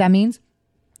leave. You know what that means?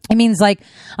 It means like,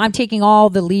 I'm taking all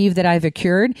the leave that I've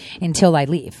accrued until I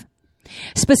leave.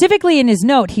 Specifically in his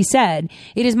note, he said,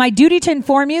 "It is my duty to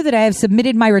inform you that I have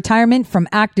submitted my retirement from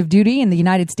active duty in the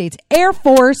United States Air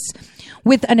Force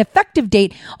with an effective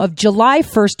date of July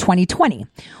 1st, 2020,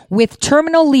 with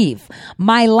terminal leave.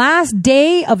 My last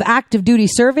day of active duty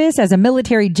service as a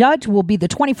military judge will be the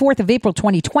 24th of April,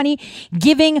 2020.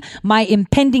 Giving my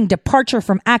impending departure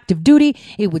from active duty,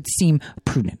 it would seem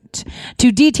prudent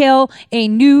to detail a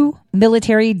new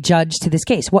military judge to this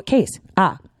case." What case?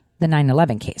 The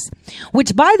 9/11 case,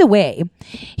 which, by the way,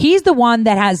 he's the one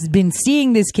that has been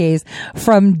seeing this case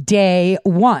from day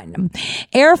one.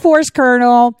 Air Force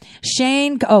Colonel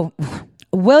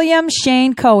William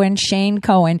Shane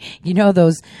Cohen, you know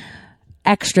those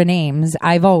extra names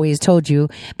I've always told you,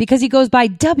 because he goes by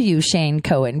W. Shane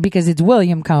Cohen because it's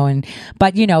William Cohen.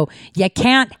 But, you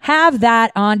can't have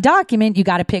that on document. You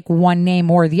got to pick one name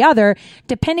or the other,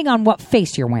 depending on what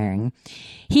face you're wearing.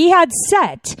 He had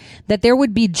set that there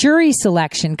would be jury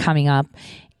selection coming up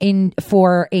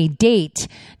for a date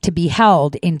to be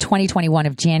held in 2021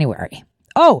 of January.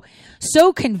 Oh,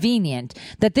 so convenient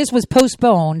that this was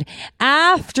postponed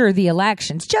after the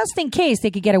elections, just in case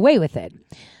they could get away with it.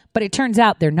 But it turns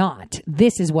out they're not.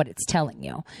 This is what it's telling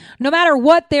you. No matter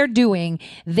what they're doing,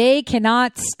 they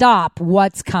cannot stop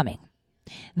what's coming.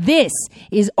 This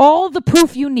is all the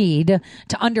proof you need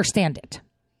to understand it.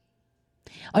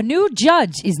 A new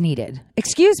judge is needed.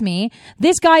 Excuse me,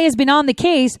 this guy has been on the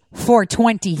case for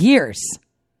 20 years.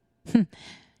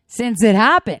 Since it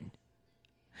happened.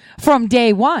 From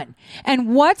day one.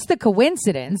 And what's the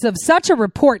coincidence of such a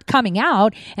report coming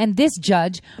out and this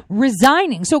judge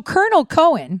resigning? So Colonel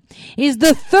Cohen is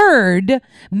the third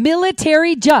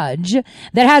military judge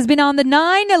that has been on the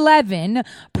 9/11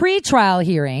 pretrial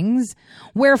hearings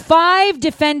where 5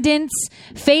 defendants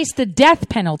faced the death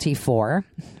penalty for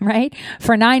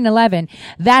 9/11,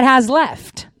 that has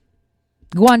left.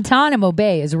 Guantanamo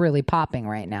Bay is really popping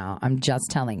right now. I'm just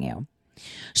telling you.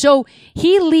 So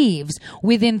he leaves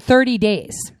within 30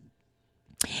 days.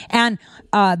 And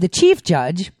the chief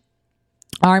judge,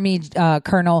 Army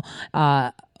Colonel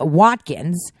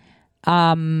Watkins,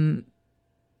 has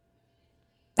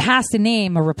to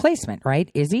name a replacement, right?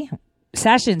 Izzy?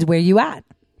 Sessions, where you at?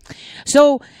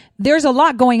 So there's a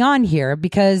lot going on here,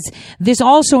 because this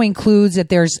also includes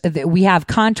that we have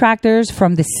contractors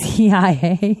from the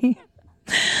CIA.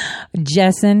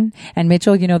 Jessen and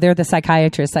Mitchell, they're the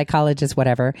psychiatrists, psychologists,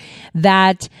 whatever,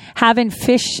 that haven't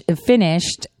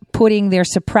finished putting their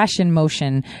suppression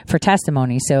motion for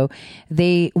testimony. So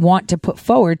they want to put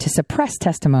forward to suppress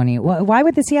testimony. Why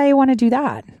would the CIA want to do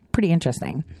that? Pretty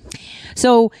interesting.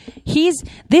 So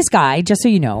this guy, just so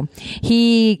you know,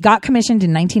 he got commissioned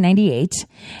in 1998,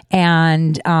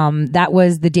 and that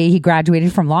was the day he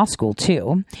graduated from law school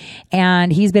too.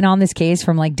 And he's been on this case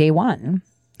from day one.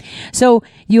 So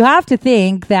you have to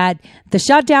think that the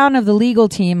shutdown of the legal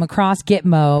team across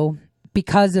Gitmo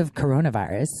because of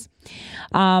coronavirus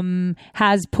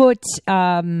has put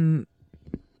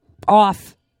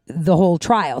off the whole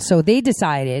trial. So they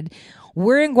decided,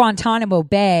 we're in Guantanamo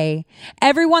Bay.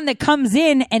 Everyone that comes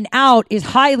in and out is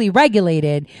highly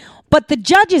regulated. But the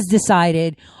judges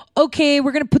decided, okay,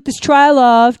 we're going to put this trial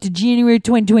off to January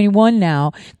 2021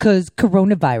 now because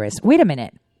coronavirus. Wait a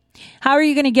minute. How are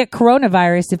you going to get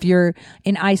coronavirus if you're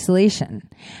in isolation?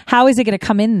 How is it going to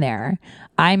come in there?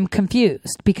 I'm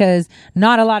confused, because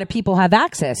not a lot of people have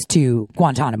access to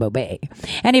Guantanamo Bay.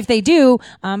 And if they do,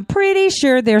 I'm pretty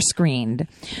sure they're screened.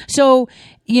 So,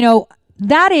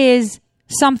 that is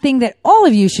something that all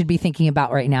of you should be thinking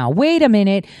about right now. Wait a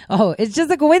minute. Oh, it's just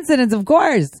a coincidence, of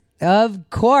course. Of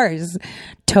course.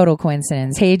 Total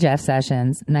coincidence. Hey, Jeff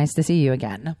Sessions. Nice to see you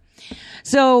again.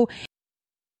 So,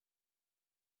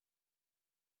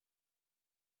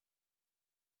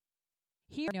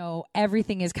 here,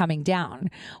 everything is coming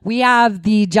down. We have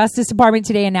the Justice Department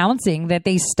today announcing that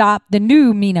they stopped the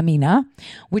new Mina,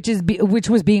 which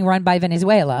was being run by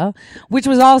Venezuela, which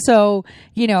was also,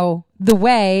 the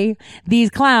way these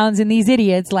clowns and these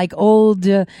idiots like old,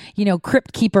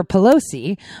 Crypt Keeper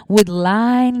Pelosi would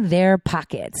line their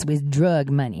pockets with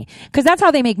drug money. Because that's how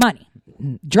they make money.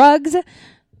 Drugs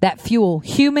that fuel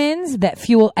humans, that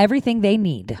fuel everything they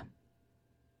need.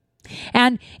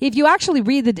 And if you actually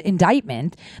read the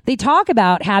indictment, they talk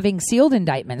about having sealed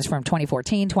indictments from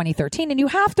 2014, 2013, and you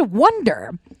have to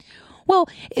wonder, well,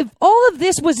 if all of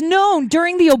this was known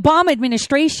during the Obama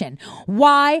administration,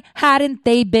 why hadn't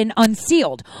they been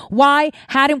unsealed? Why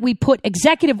hadn't we put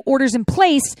executive orders in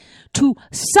place to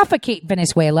suffocate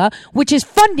Venezuela, which is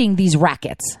funding these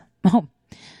rackets? Oh,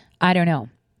 I don't know.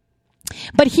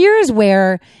 But here's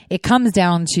where it comes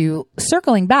down to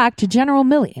circling back to General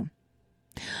Milley.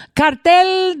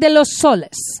 Cartel de los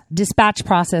Soles dispatch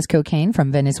processed cocaine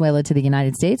from Venezuela to the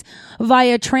United States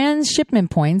via transshipment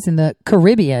points in the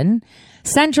Caribbean,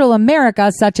 Central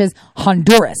America, such as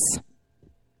Honduras.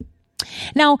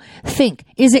 Now, think,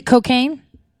 is it cocaine?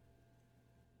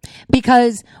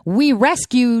 Because we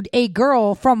rescued a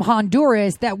girl from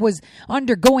Honduras that was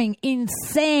undergoing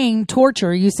insane torture.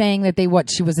 Are you saying that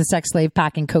she was a sex slave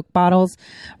packing Coke bottles,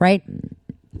 right?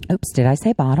 Oops, did I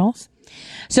say bottles?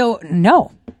 So,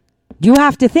 no. You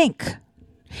have to think.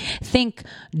 Think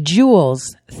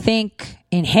jewels. Think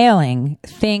inhaling.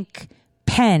 Think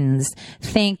pens.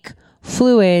 Think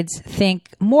fluids.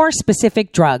 Think more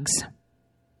specific drugs.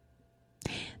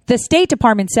 The State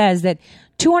Department says that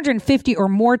 250 or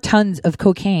more tons of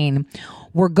cocaine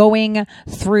were going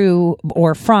through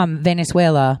or from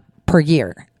Venezuela per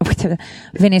year.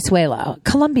 Venezuela.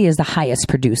 Colombia is the highest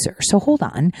producer. So hold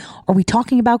on. Are we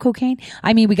talking about cocaine?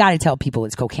 I mean, we got to tell people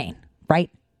it's cocaine, right?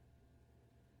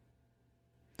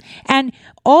 And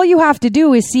all you have to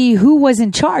do is see who was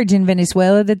in charge in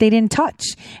Venezuela that they didn't touch.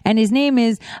 And his name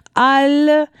is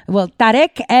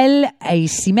Tarek El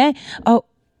Aissime. Oh,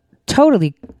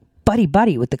 totally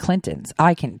buddy with the Clintons.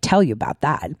 I can tell you about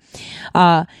that.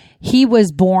 He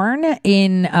was born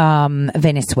in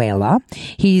Venezuela.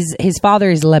 His father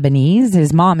is Lebanese.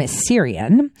 His mom is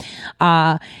Syrian.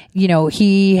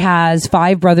 He has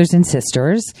 5 brothers and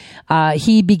sisters.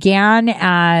 He began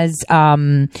as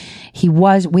he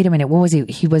was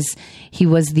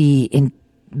the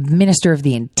Minister of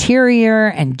the Interior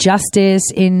and Justice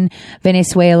in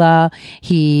Venezuela.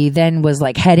 He then was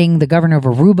like heading the governor of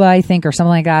Aruba, I think, or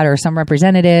something like that, or some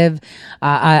representative,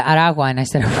 Aragua, and I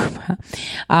said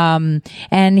Aruba.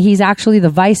 And he's actually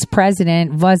was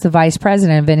the vice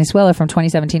president of Venezuela from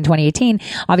 2017 to 2018.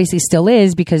 Obviously still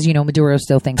is, because, Maduro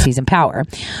still thinks he's in power.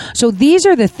 So these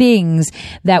are the things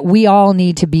that we all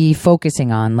need to be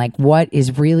focusing on, like what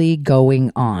is really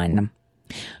going on.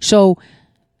 So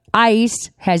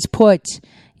ICE has put,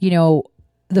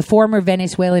 the former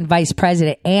Venezuelan vice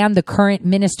president and the current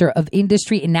minister of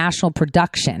industry and national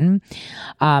production,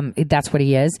 that's what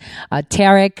he is,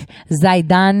 Tarek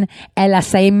Zaidan El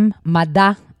Aissime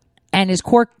Mada, and his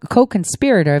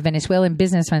co-conspirator, Venezuelan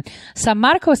businessman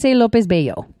Samar Jose Lopez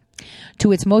Bello,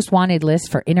 to its most wanted list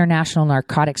for international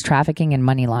narcotics trafficking and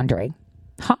money laundering.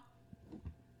 Huh.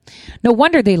 No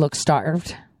wonder they look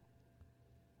starved.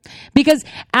 Because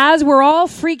as we're all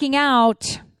freaking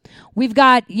out, we've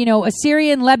got, a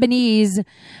Syrian Lebanese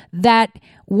that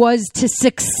was to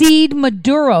succeed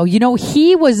Maduro.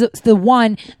 He was the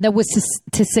one that was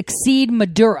to succeed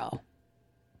Maduro.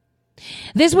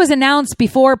 This was announced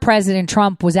before President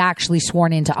Trump was actually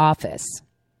sworn into office.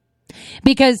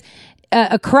 Because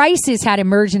a crisis had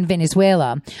emerged in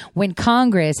Venezuela when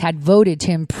Congress had voted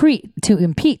to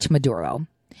impeach Maduro,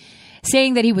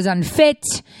 saying that he was unfit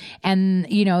and,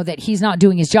 that he's not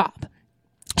doing his job.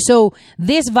 So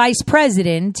this vice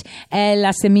president, El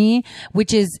Aissime,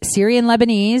 which is Syrian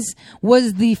Lebanese,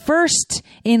 was the first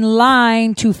in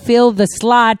line to fill the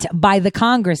slot by the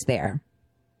Congress there.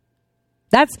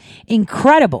 That's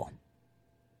incredible.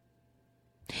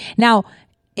 Now,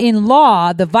 in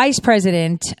law, the vice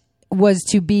president was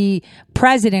to be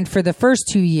president for the first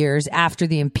 2 years after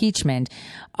the impeachment,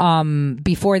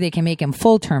 before they can make him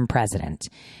full-term president.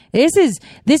 This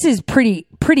is pretty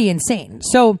insane.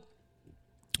 So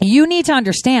you need to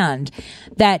understand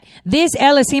that this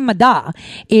El Aissime Mada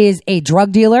is a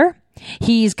drug dealer.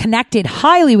 He's connected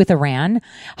highly with Iran,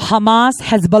 Hamas,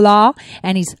 Hezbollah,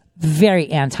 and he's very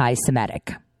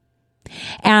anti-Semitic.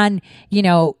 And,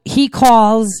 he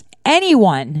calls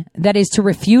anyone that is to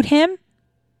refute him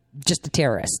just a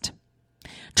terrorist,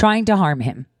 trying to harm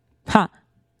him.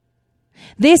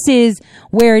 This is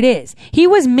where it is. He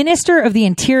was Minister of the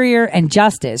Interior and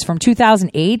Justice from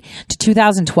 2008 to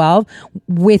 2012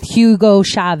 with Hugo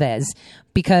Chavez,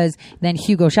 because then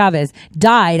Hugo Chavez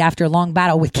died after a long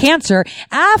battle with cancer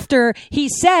after he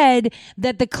said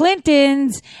that the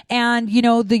Clintons and,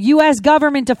 the U.S.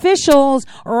 government officials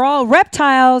are all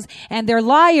reptiles and they're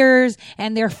liars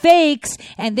and they're fakes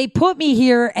and they put me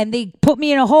here and they put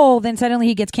me in a hole. Then suddenly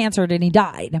he gets cancer and he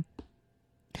died.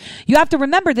 You have to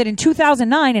remember that in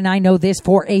 2009, and I know this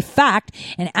for a fact,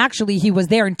 and actually he was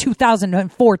there in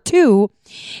 2004 too,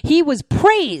 he was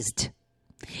praised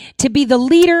to be the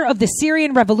leader of the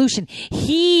Syrian revolution.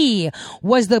 He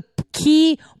was the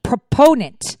key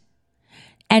proponent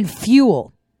and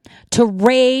fuel to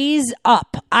raise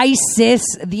up ISIS,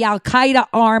 the Al-Qaeda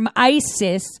arm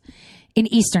ISIS, in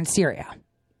eastern Syria.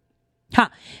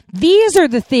 These are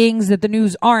the things that the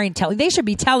news aren't telling. They should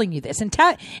be telling you this.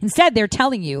 Instead, they're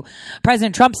telling you,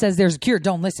 President Trump says there's a cure.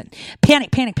 Don't listen.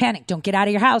 Panic, panic, panic. Don't get out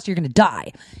of your house. You're going to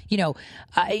die.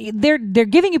 They're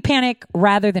giving you panic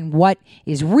rather than what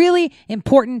is really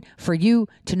important for you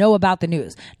to know about the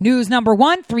news. News number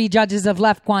 1, 3 judges have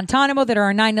left Guantanamo that are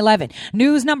on 9/11.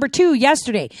 News number 2,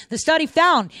 yesterday, the study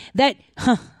found that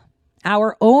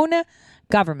our own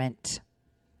government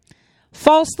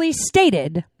falsely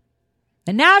stated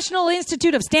the National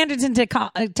Institute of Standards and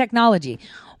Technology.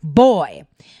 Boy,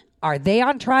 are they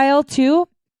on trial too?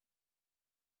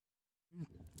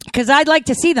 Because I'd like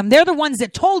to see them. They're the ones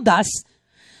that told us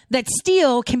that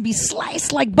steel can be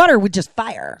sliced like butter with just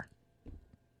fire.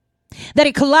 That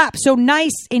it collapsed so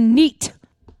nice and neat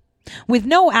with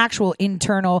no actual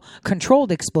internal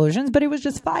controlled explosions, but it was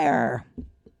just fire.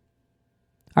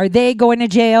 Are they going to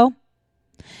jail?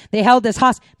 They held this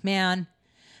hostage. Man,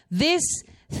 this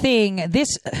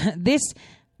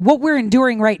what we're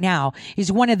enduring right now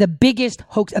is one of the biggest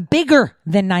hoax, bigger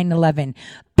than 9/11,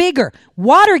 bigger.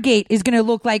 Watergate is going to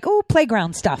look like,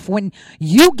 playground stuff when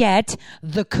you get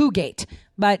the coup-gate.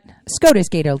 But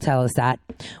SCOTUS-gate will tell us that.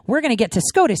 We're going to get to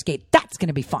SCOTUS-gate. That's going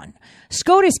to be fun.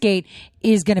 SCOTUS-gate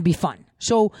is going to be fun.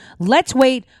 So let's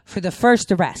wait for the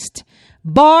first arrest.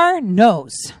 Barr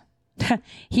knows.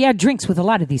 He had drinks with a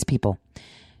lot of these people.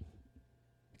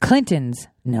 Clintons,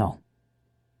 no.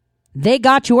 They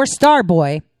got your star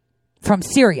boy from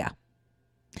Syria.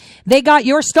 They got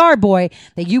your star boy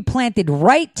that you planted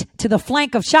right to the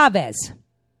flank of Chavez.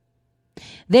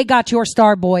 They got your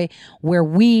star boy where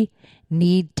we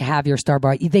need to have your star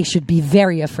boy. They should be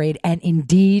very afraid, and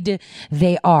indeed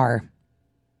they are.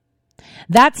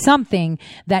 That's something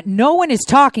that no one is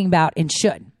talking about and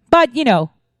should. But,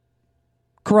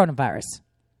 coronavirus.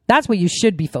 That's what you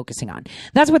should be focusing on.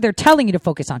 That's what they're telling you to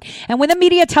focus on. And when the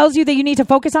media tells you that you need to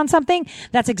focus on something,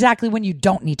 that's exactly when you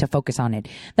don't need to focus on it.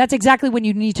 That's exactly when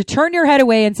you need to turn your head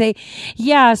away and say,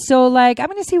 I'm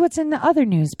going to see what's in the other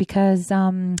news because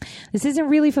this isn't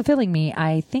really fulfilling me.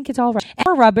 I think it's all right. And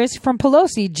more rubbish from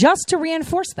Pelosi just to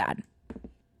reinforce that.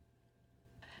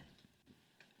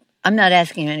 I'm not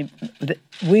asking any, but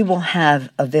we will have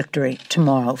a victory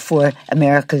tomorrow for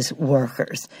America's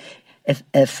workers.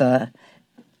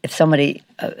 If somebody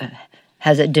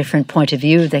has a different point of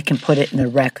view, they can put it in the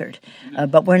record.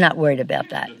 But we're not worried about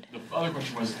that. The other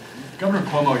question was, Governor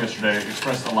Cuomo yesterday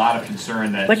expressed a lot of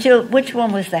concern that... Which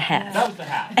one was the half? That was the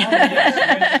half.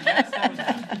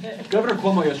 Governor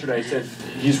Cuomo yesterday said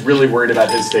he's really worried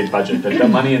about his state budget, that the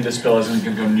money in this bill isn't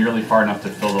going to go nearly far enough to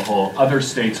fill the hole. Other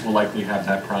states will likely have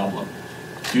that problem.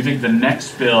 Do you think the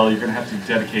next bill you're going to have to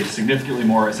dedicate significantly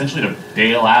more, essentially to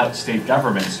bail out state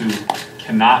governments who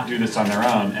cannot do this on their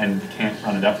own and can't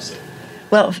run a deficit?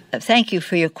 Well, thank you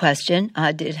for your question.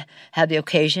 I did have the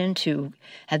occasion to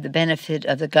have the benefit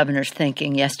of the governor's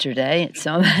thinking yesterday.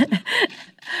 So,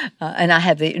 and I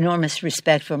have the enormous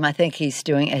respect for him. I think he's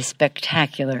doing a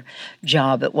spectacular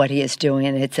job at what he is doing,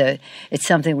 and it's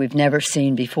something we've never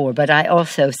seen before. But I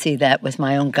also see that with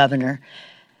my own governor,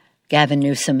 Gavin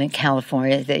Newsom in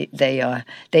California.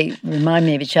 They remind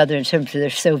me of each other in terms of they're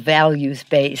so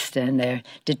values-based and they're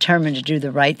determined to do the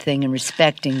right thing and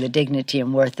respecting the dignity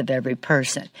and worth of every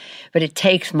person. But it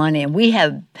takes money, and we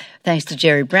have, thanks to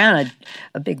Jerry Brown,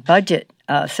 a big budget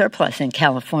surplus in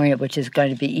California, which is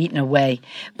going to be eaten away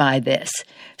by this.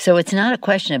 So it's not a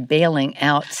question of bailing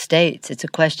out states. It's a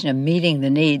question of meeting the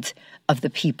needs of the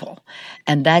people,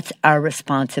 and that's our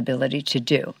responsibility to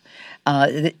do.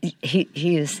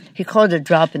 He called it a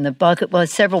drop in the bucket. Well,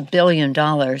 it's several $1 billion,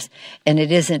 and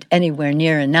it isn't anywhere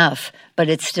near enough, but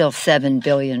it's still $7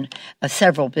 billion,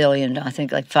 several billion, I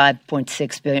think like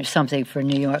 $5.6 billion, something for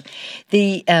New York.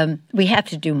 We have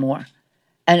to do more.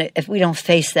 And if we don't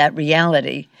face that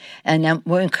reality, and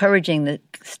we're encouraging the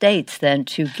states then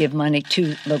to give money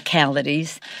to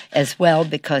localities as well,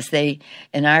 because they,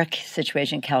 in our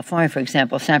situation in California, for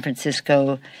example, San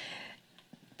Francisco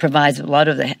provides a lot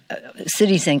of the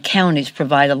cities and counties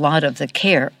provide a lot of the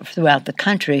care throughout the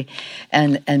country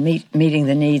and meeting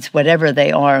the needs, whatever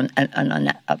they are,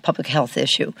 on a public health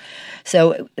issue.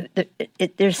 So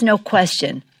there's no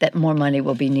question that more money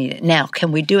will be needed. Now,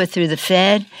 can we do it through the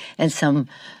Fed and some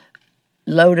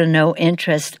low to no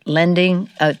interest lending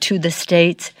to the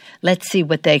states? Let's see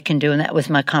what they can do. And that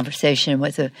was my conversation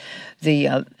with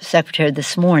the secretary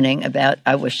this morning about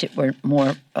I wish it were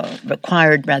more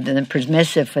required rather than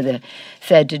permissive for the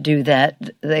Fed to do that.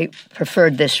 They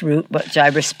preferred this route, which I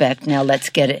respect. Now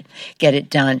let's get it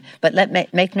done. But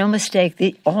make no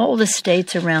mistake, all the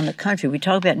states around the country, we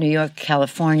talk about New York,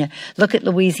 California, look at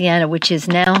Louisiana, which is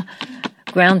now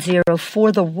ground zero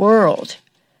for the world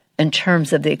in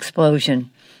terms of the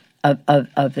explosion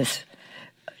of this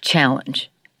challenge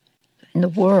in the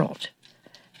world.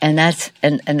 And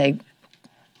they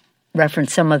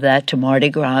reference some of that to Mardi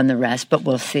Gras and the rest, but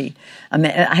we'll see. I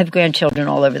mean, I have grandchildren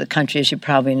all over the country, as you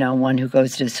probably know, one who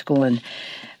goes to school in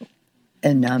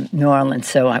New Orleans,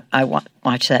 so I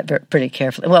watch that pretty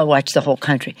carefully. Well, I watch the whole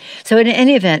country. So in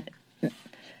any event,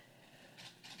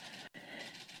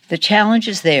 the challenge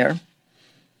is there.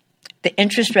 The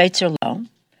interest rates are low.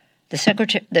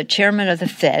 The chairman of the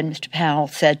Fed, Mr. Powell,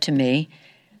 said to me,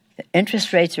 the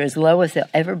interest rates are as low as they'll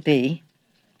ever be.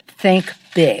 Think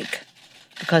big,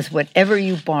 because whatever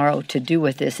you borrow to do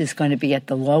with this is going to be at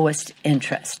the lowest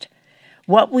interest.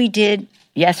 What we did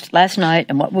last night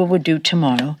and what we will do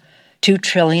tomorrow, $2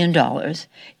 trillion,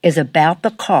 is about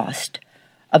the cost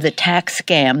of the tax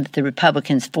scam that the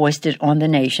Republicans foisted on the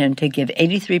nation to give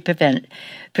 83%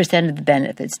 of the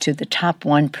benefits to the top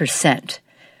 1%,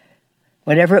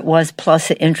 whatever it was, plus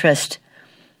the interest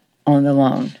on the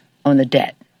loan, on the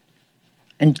debt.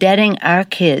 Indebting our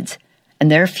kids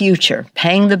and their future,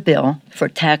 paying the bill for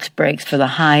tax breaks for the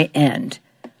high end.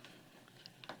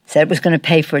 Said it was going to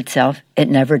pay for itself. It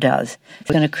never does.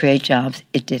 It's going to create jobs.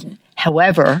 It didn't.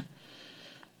 However,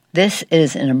 this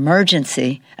is an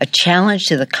emergency, a challenge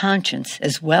to the conscience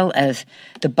as well as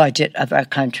the budget of our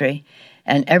country.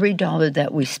 And every dollar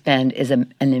that we spend is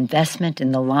an investment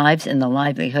in the lives and the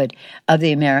livelihood of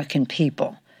the American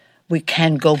people. We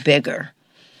can go bigger.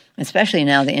 Especially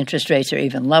now the interest rates are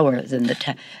even lower than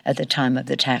at the time of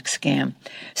the tax scam.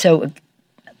 So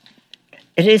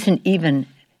it isn't even,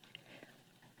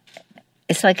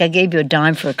 it's like I gave you a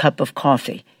dime for a cup of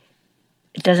coffee.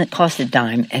 It doesn't cost a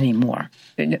dime anymore.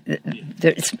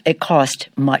 It costs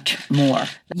much more.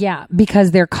 Yeah,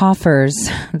 because their coffers,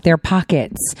 their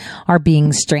pockets are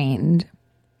being strained.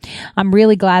 I'm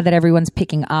really glad that everyone's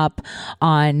picking up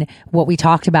on what we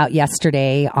talked about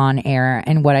yesterday on air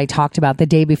and what I talked about the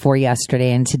day before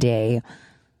yesterday and today.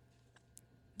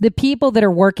 The people that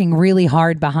are working really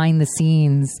hard behind the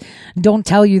scenes don't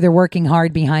tell you they're working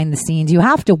hard behind the scenes. You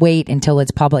have to wait until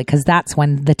it's public because that's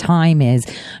when the time is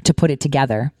to put it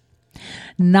together.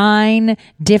 9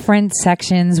 different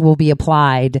sections will be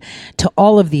applied to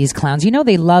all of these clowns. You know,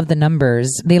 they love the numbers.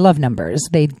 They love numbers.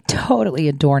 They totally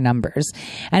adore numbers.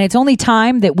 And it's only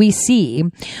time that we see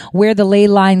where the ley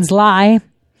lines lie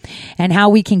and how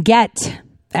we can get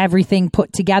everything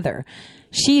put together.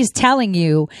 She's telling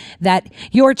you that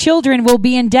your children will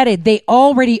be indebted. They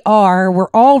already are. We're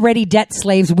already debt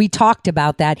slaves. We talked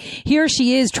about that. Here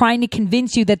she is trying to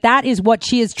convince you that that is what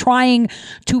she is trying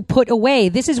to put away.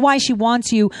 This is why she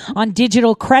wants you on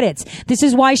digital credits. This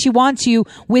is why she wants you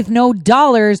with no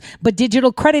dollars, but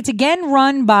digital credits, again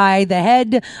run by the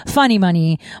head funny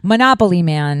money monopoly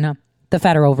man, the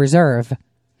Federal Reserve.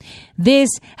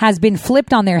 This has been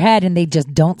flipped on their head and they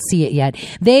just don't see it yet.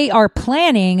 They are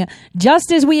planning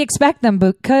just as we expect them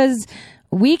because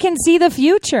we can see the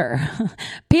future.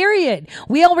 Period.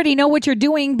 We already know what you're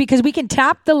doing because we can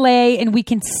tap the lay and we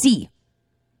can see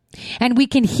and we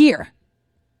can hear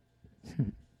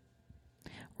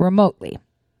remotely.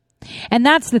 And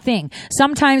that's the thing.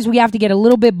 Sometimes we have to get a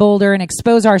little bit bolder and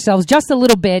expose ourselves just a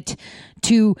little bit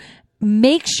to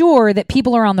make sure that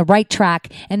people are on the right track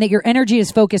and that your energy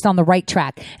is focused on the right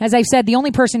track. As I've said, the only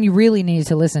person you really need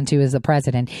to listen to is the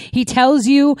president. He tells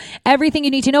you everything you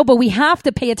need to know, but we have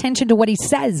to pay attention to what he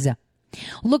says.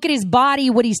 Look at his body,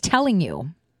 what he's telling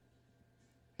you.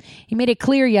 He made it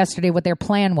clear yesterday what their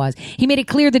plan was. He made it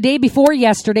clear the day before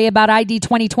yesterday about ID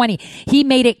 2020. He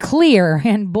made it clear,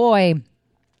 and boy,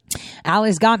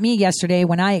 Alice got me yesterday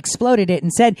when I exploded it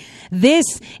and said, this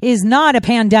is not a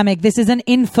pandemic. This is an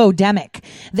infodemic.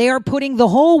 They are putting the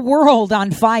whole world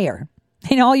on fire.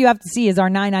 And all you have to see is our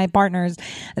 9 partners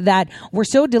that were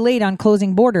so delayed on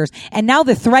closing borders. And now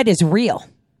the threat is real.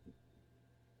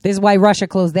 This is why Russia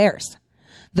closed theirs.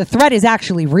 The threat is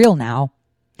actually real now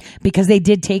because they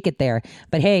did take it there.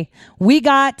 But hey, we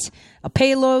got a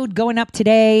payload going up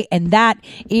today and that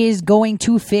is going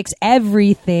to fix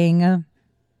everything.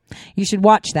 You should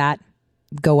watch that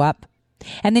go up.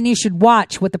 And then you should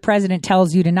watch what the president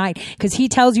tells you tonight because he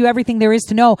tells you everything there is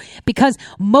to know because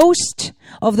most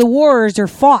of the wars are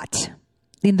fought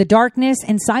in the darkness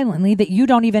and silently that you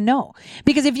don't even know.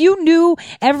 Because if you knew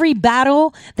every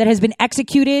battle that has been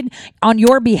executed on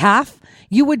your behalf,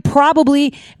 you would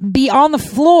probably be on the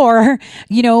floor,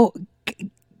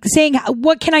 saying,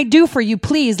 what can I do for you?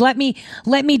 Please let me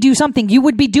do something. You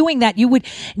would be doing that. You would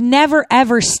never,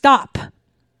 ever stop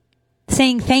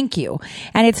saying thank you.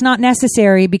 And it's not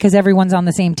necessary because everyone's on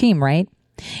the same team, right?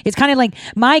 It's kind of like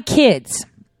my kids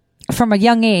from a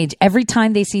young age, every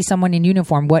time they see someone in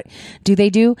uniform, what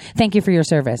do? Thank you for your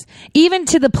service. Even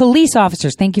to the police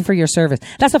officers, thank you for your service.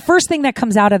 That's the first thing that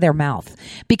comes out of their mouth,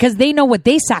 because they know what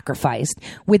they sacrificed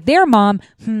with their mom,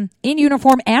 in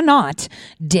uniform and not,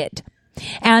 did.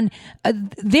 And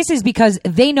this is because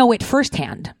they know it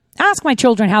firsthand. Ask my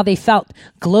children how they felt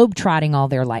globetrotting all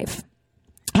their life,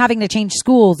 having to change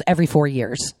schools every 4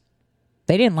 years.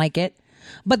 They didn't like it,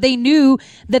 but they knew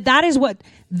that that is what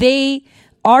they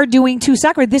are doing to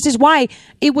sacrifice. This is why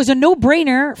it was a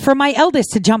no-brainer for my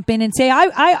eldest to jump in and say,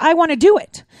 I want to do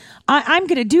it. I'm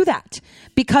going to do that,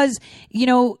 because,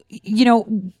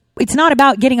 it's not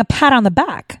about getting a pat on the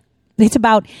back. It's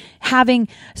about having,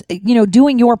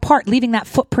 doing your part, leaving that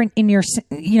footprint in your,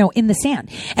 in the sand.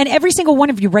 And every single one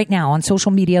of you right now on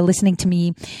social media, listening to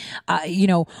me,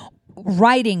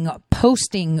 writing,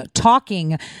 posting,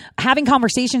 talking, having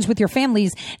conversations with your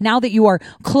families, now that you are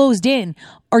closed in,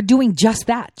 are doing just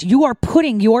that. You are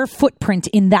putting your footprint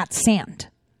in that sand.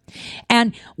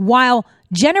 And while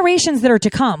generations that are to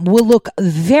come will look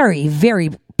very, very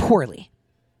poorly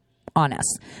on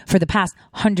us for the past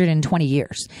 120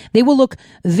 years, they will look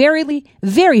very,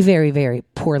 very, very, very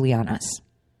poorly on us.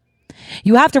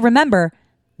 You have to remember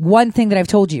one thing that I've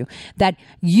told you, that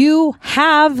you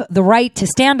have the right to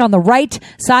stand on the right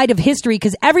side of history,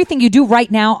 because everything you do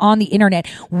right now on the internet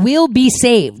will be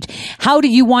saved. How do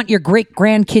you want your great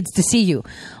grandkids to see you?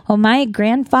 Well, my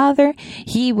grandfather,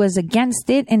 he was against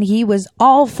it, and he was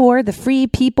all for the free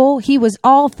people. He was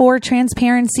all for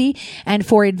transparency and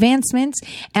for advancements,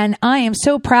 and I am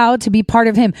so proud to be part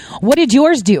of him. What did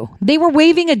yours do? They were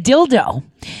waving a dildo.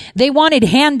 They wanted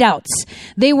handouts.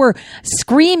 They were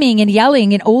screaming and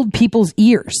yelling in old people's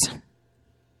ears.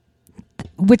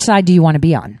 Which side do you want to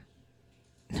be on?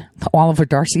 The Oliver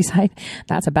Darcy side?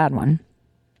 That's a bad one.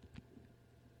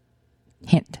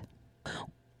 Hint.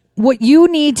 What you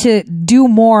need to do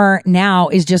more now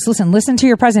is just listen to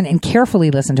your president and carefully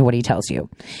listen to what he tells you.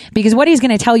 Because what he's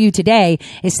going to tell you today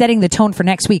is setting the tone for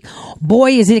next week.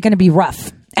 Boy, is it going to be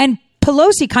rough. And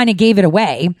Pelosi kind of gave it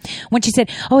away when she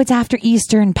said, it's after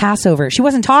Easter and Passover. She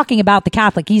wasn't talking about the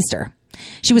Catholic Easter.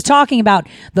 She was talking about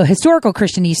the historical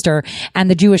Christian Easter and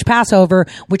the Jewish Passover,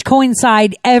 which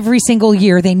coincide every single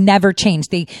year. They never change.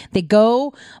 They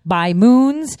go by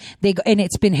moons. And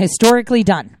it's been historically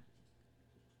done.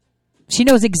 She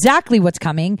knows exactly what's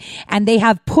coming, and they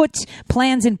have put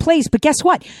plans in place. But guess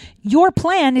what? Your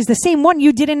plan is the same one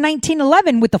you did in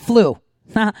 1911 with the flu.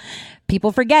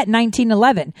 People forget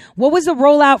 1911. What was the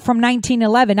rollout from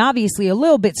 1911? Obviously a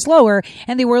little bit slower,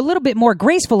 and they were a little bit more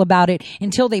graceful about it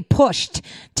until they pushed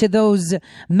to those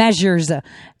measures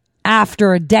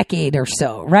after a decade or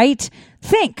so, right?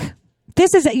 Think.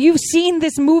 You've seen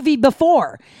this movie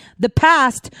before. The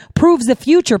past proves the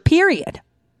future, period.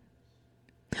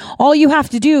 All you have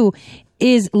to do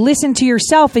is listen to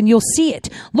yourself and you'll see it.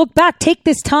 Look back, take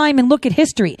this time and look at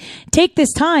history. Take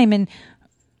this time and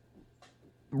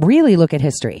really look at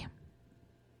history.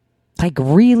 Like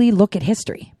really look at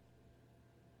history.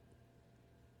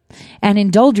 And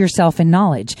indulge yourself in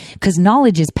knowledge, because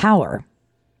knowledge is power.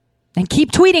 And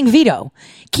keep tweeting veto.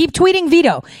 Keep tweeting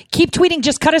veto. Keep tweeting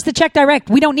just cut us the check direct.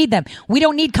 We don't need them. We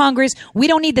don't need Congress. We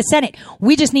don't need the Senate.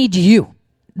 We just need you.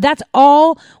 That's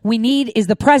all we need is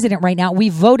the president right now. We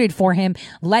voted for him.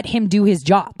 Let him do his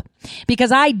job. Because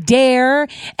I dare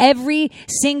every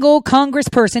single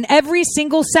congressperson, every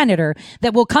single senator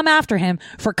that will come after him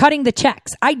for cutting the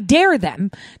checks. I dare them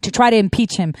to try to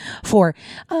impeach him for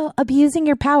abusing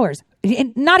your powers.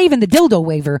 And not even the dildo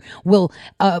waiver will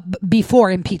be for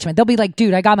impeachment. They'll be like,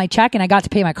 dude, I got my check and I got to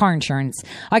pay my car insurance.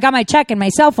 I got my check and my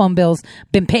cell phone bill's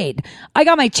been paid. I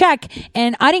got my check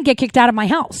and I didn't get kicked out of my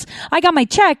house. I got my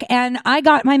check and I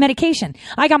got my medication.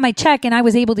 I got my check and I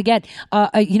was able to get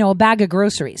a bag of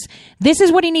groceries. This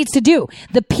is what he needs to do.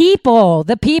 The people,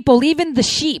 even the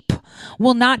sheep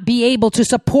will not be able to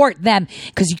support them.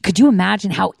 Because could you imagine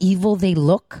how evil they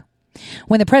look?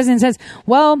 When the president says,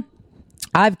 well,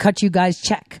 I've cut you guys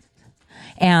check.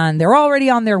 And they're already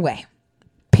on their way.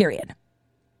 Period.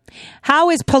 How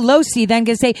is Pelosi then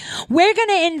going to say, we're going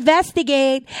to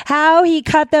investigate how he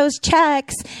cut those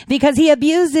checks because he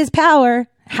abused his power?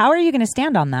 How are you going to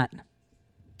stand on that?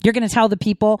 You're going to tell the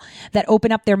people that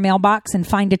open up their mailbox and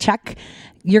find a check,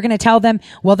 you're going to tell them,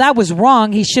 well, that was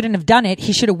wrong. He shouldn't have done it.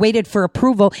 He should have waited for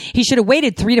approval. He should have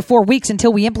waited 3 to 4 weeks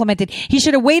until we implemented. He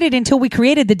should have waited until we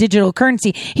created the digital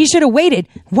currency. He should have waited.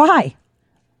 Why?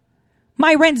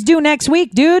 My rent's due next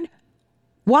week, dude.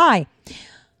 Why?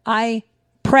 I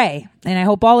pray, and I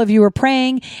hope all of you are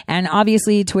praying, and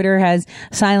obviously Twitter has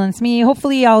silenced me.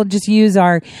 Hopefully I'll just use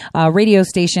our radio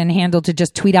station handle to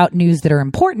just tweet out news that are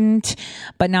important,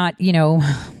 but not,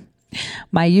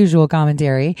 my usual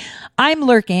commentary. I'm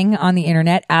lurking on the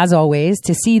internet, as always,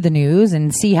 to see the news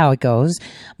and see how it goes.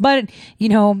 But, you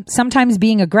know, sometimes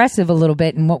being aggressive a little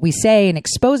bit in what we say and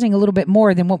exposing a little bit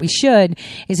more than what we should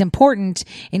is important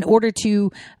in order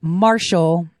to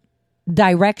marshal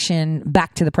direction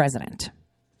back to the president.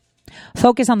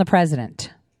 Focus on the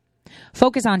president.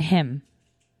 Focus on him.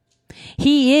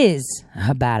 He is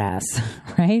a badass,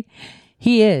 right?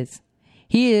 He is.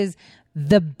 He is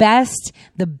the best,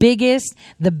 the biggest,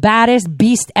 the baddest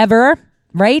beast ever,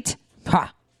 right?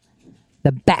 Ha.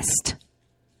 The best.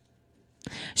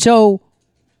 So,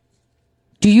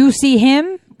 do you see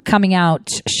him coming out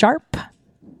sharp?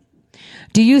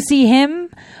 Do you see him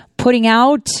putting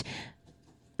out,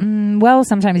 well,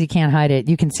 sometimes you can't hide it.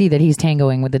 You can see that he's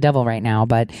tangoing with the devil right now,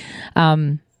 but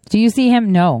do you see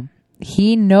him? No.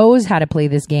 He knows how to play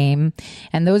this game.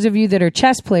 And those of you that are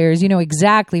chess players, you know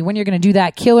exactly when you're going to do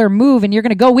that killer move and you're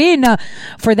going to go in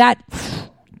for that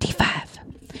D5.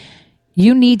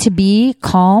 You need to be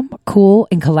calm, cool,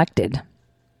 and collected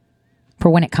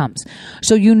for when it comes.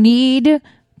 So you need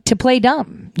to play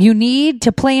dumb. You need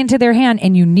to play into their hand,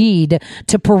 and you need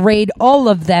to parade all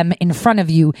of them in front of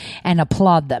you and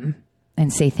applaud them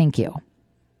and say thank you.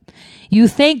 You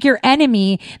thank your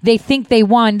enemy, they think they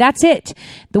won. That's it.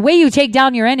 The way you take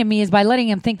down your enemy is by letting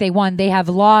them think they won. They have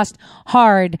lost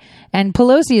hard. And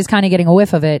Pelosi is kind of getting a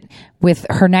whiff of it with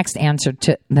her next answer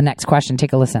to the next question.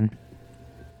 Take a listen.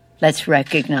 Let's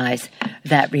recognize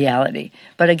that reality.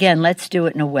 But again, let's do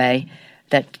it in a way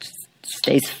that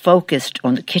stays focused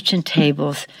on the kitchen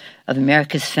tables of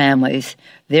America's families,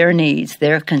 their needs,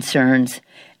 their concerns,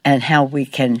 and how we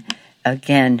can,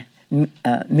 again,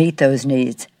 meet those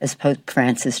needs, as Pope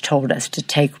Francis told us to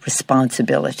take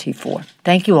responsibility for.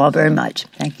 Thank you all very much.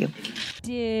 Thank you.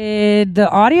 Did the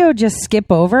audio just skip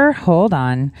over? Hold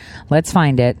on. Let's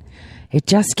find it. It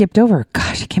just skipped over.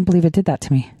 Gosh, I can't believe it did that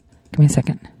to me. Give me a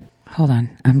second. Hold on.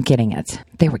 I'm getting it.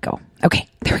 There we go. Okay,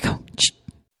 there we go.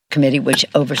 Committee, which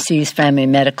oversees family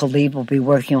and medical leave, will be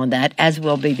working on that, as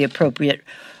will be the appropriators,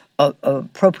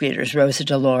 Rosa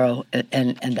DeLauro,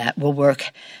 and that will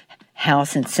work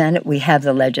House and Senate. We have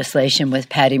the legislation with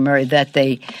Patty Murray that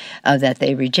they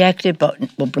rejected, but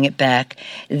we'll bring it back.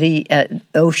 The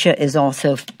OSHA is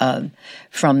also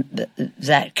from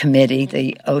that committee.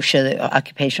 The OSHA, the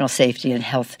Occupational Safety and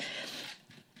Health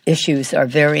issues, are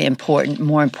very important,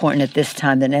 more important at this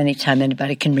time than any time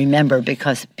anybody can remember,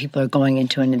 because people are going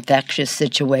into an infectious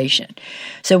situation.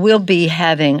 So we'll be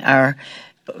having our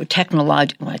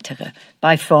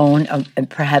by phone, and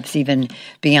perhaps even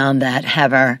beyond that,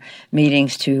 have our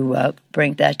meetings to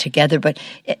bring that together. But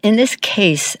in this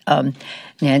case,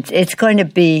 Nancy, it's going to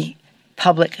be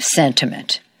public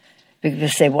sentiment. People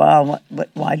say, well,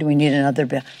 why do we need another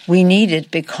bill? We need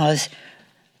it because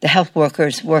the health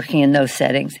workers working in those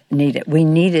settings need it. We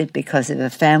need it because of a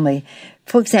family.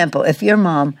 For example, if your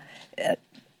mom,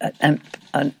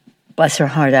 bless her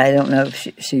heart, I don't know if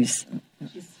she's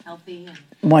healthy.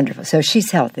 Wonderful. So she's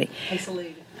healthy.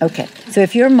 Isolated. Okay. So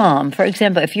if your mom, for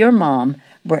example, if your mom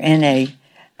were in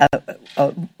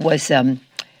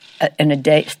in a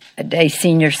day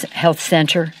senior health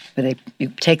center where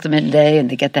you take them in a day and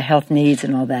they get the health needs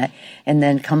and all that, and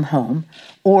then come home,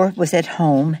 or was at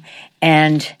home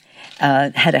and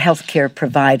had a health care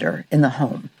provider in the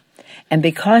home, and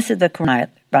because of the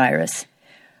coronavirus,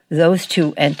 those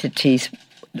two entities,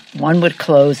 one would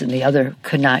close and the other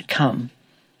could not come,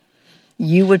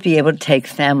 you would be able to take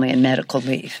family and medical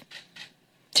leave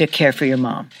to care for your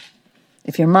mom.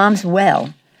 If your mom's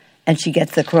well and she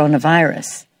gets the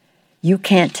coronavirus, you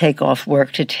can't take off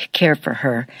work to care for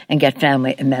her and get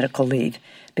family and medical leave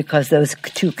because those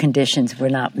two conditions were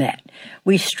not met.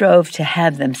 We strove to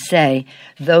have them say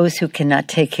those who cannot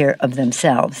take care of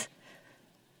themselves,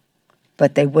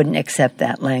 but they wouldn't accept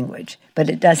that language. But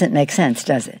it doesn't make sense,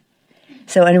 does it?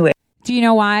 So anyway. Do you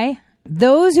know why?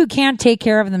 Those who can't take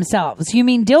care of themselves. You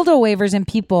mean dildo waivers and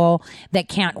people that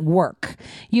can't work.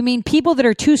 You mean people that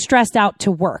are too stressed out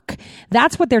to work.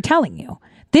 That's what they're telling you.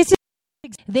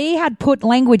 They had put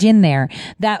language in there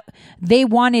that they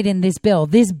wanted in this bill.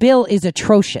 This bill is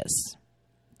atrocious.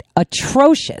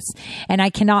 Atrocious. And I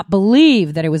cannot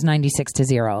believe that it was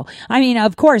 96-0. I mean,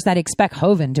 of course, I'd expect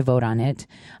Hoeven to vote on it.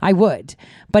 I would.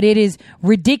 But it is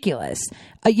ridiculous.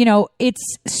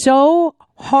 It's so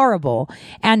horrible.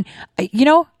 And,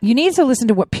 you need to listen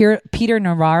to what Peter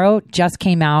Navarro just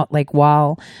came out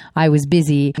while I was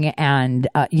busy and,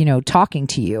 talking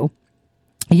to you.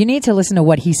 You need to listen to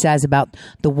what he says about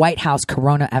the White House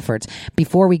corona efforts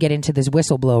before we get into this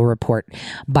whistleblower report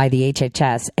by the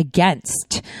HHS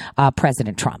against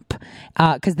President Trump.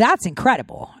 Because that's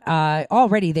incredible.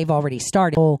 They've already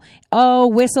started.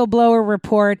 Oh, whistleblower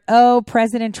report. Oh,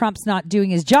 President Trump's not doing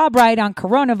his job right on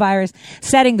coronavirus,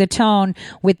 setting the tone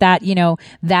with that,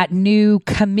 that new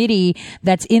committee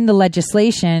that's in the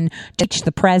legislation to teach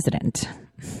the president.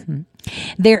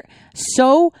 They're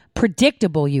so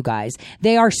predictable, you guys.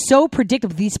 They are so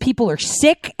predictable. These people are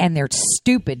sick and they're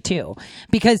stupid too,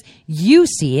 because you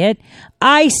see it.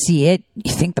 I see it.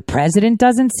 You think the president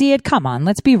doesn't see it? Come on,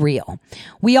 let's be real.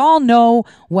 We all know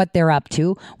what they're up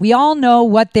to. We all know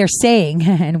what they're saying,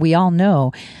 and we all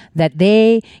know that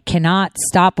they cannot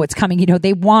stop what's coming.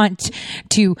 They want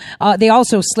to, they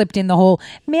also slipped in the whole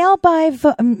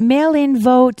mail-in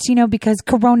votes, because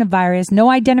coronavirus, no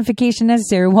identification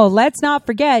necessary. Well, let's not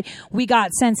forget we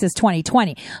got Census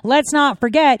 2020. Let's not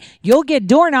forget you'll get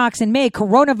door knocks in May,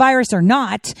 coronavirus or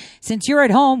not. Since you're at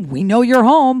home, we know you're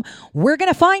home. We're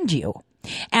going to find you.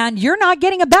 And you're not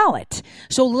getting a ballot.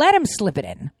 So let him slip it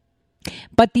in.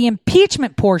 But the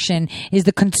impeachment portion is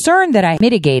the concern that I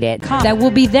mitigated that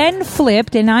will be then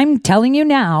flipped, and I'm telling you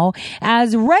now,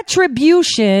 as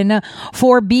retribution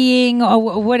for being,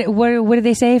 what do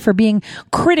they say? For being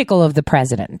critical of the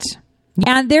president.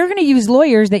 And they're going to use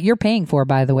lawyers that you're paying for,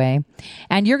 by the way.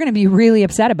 And you're going to be really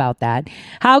upset about that.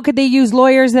 How could they use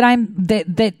lawyers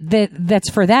that's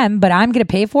for them, but I'm going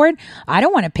to pay for it? I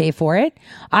don't want to pay for it.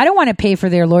 I don't want to pay for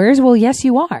their lawyers. Well, yes,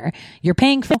 you are. You're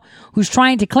paying for who's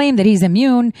trying to claim that he's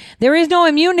immune. There is no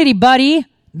immunity, buddy.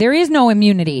 There is no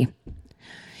immunity.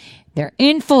 They're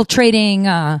infiltrating,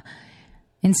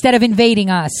 instead of invading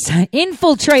us.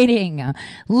 Infiltrating.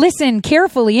 Listen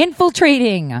carefully.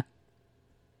 Infiltrating.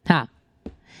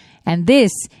 And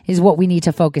this is what we need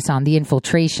to focus on, the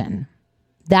infiltration.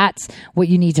 That's what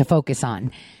you need to focus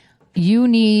on. You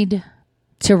need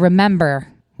to remember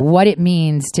what it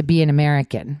means to be an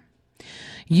American.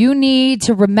 You need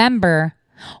to remember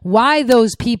why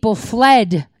those people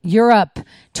fled Europe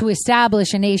to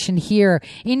establish a nation here,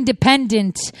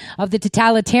 independent of the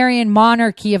totalitarian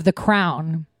monarchy of the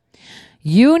crown.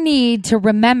 You need to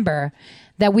remember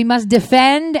that we must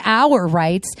defend our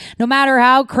rights, no matter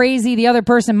how crazy the other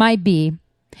person might be.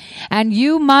 And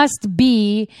you must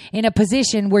be in a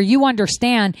position where you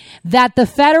understand that the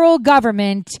federal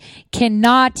government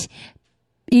cannot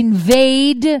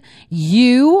invade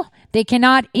you. They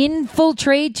cannot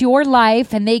infiltrate your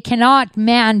life, and they cannot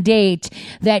mandate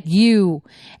that you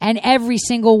and every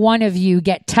single one of you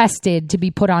get tested to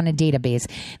be put on a database.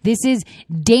 This is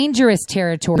dangerous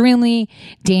territory, extremely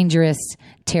dangerous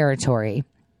territory.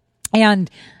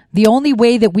 And the only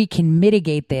way that we can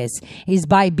mitigate this is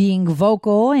by being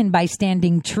vocal and by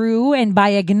standing true and by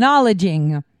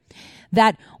acknowledging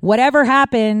that whatever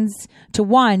happens to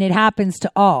one, it happens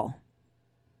to all.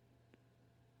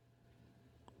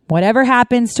 Whatever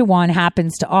happens to one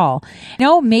happens to all.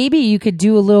 Maybe you could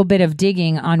do a little bit of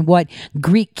digging on what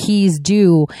Greek keys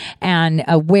do and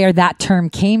where that term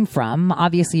came from.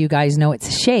 Obviously, you guys know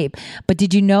its shape. But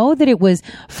did you know that it was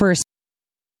for a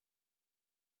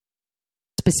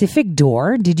specific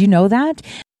door? Did you know that?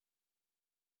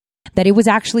 That it was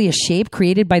actually a shape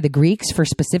created by the Greeks for a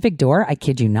specific door? I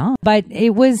kid you not. But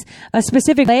it was a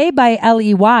specific lay by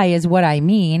Ley is what I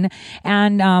mean.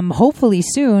 And hopefully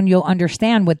soon you'll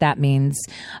understand what that means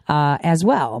as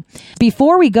well.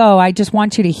 Before we go, I just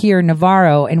want you to hear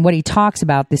Navarro and what he talks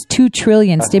about, this $2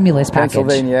 trillion stimulus package.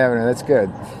 Pennsylvania Avenue, that's good.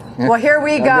 Well, here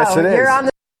we go. You're on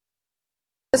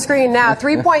the screen now.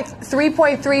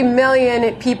 3.3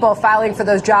 million people filing for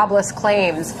those jobless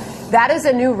claims. That is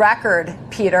a new record,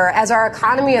 Peter. As our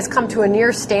economy has come to a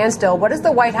near standstill, what is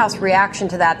the White House reaction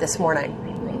to that this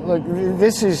morning? Look,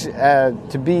 this is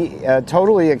to be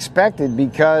totally expected,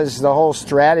 because the whole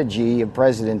strategy of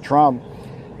President Trump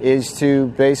is to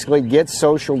basically get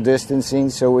social distancing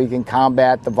so we can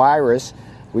combat the virus.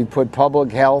 We put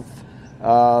public health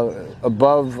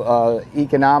above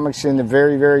economics in the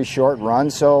very, very short run.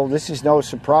 So this is no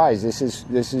surprise. This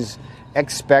is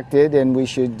expected, and we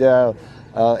should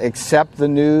accept the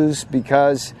news,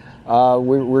 because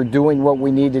we're doing what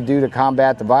we need to do to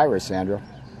combat the virus, Sandra.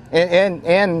 And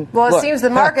well, it look, seems the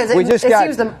market. We just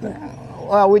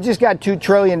got $2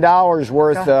 trillion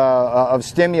worth of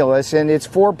stimulus, and it's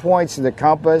 4 points of the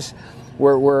compass.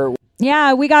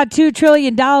 Yeah, we got $2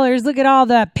 trillion. Look at all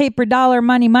the paper dollar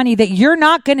money that you're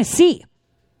not going to see.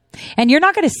 And you're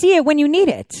not going to see it when you need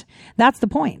it. That's the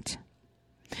point.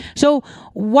 So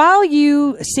while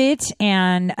you sit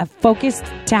and focus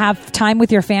to have time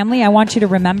with your family, I want you to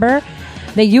remember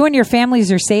that you and your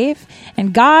families are safe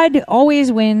And God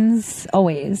always wins,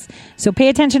 always. So pay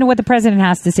attention to what the president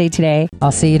has to say today.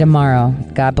 I'll see you tomorrow.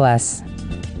 God bless.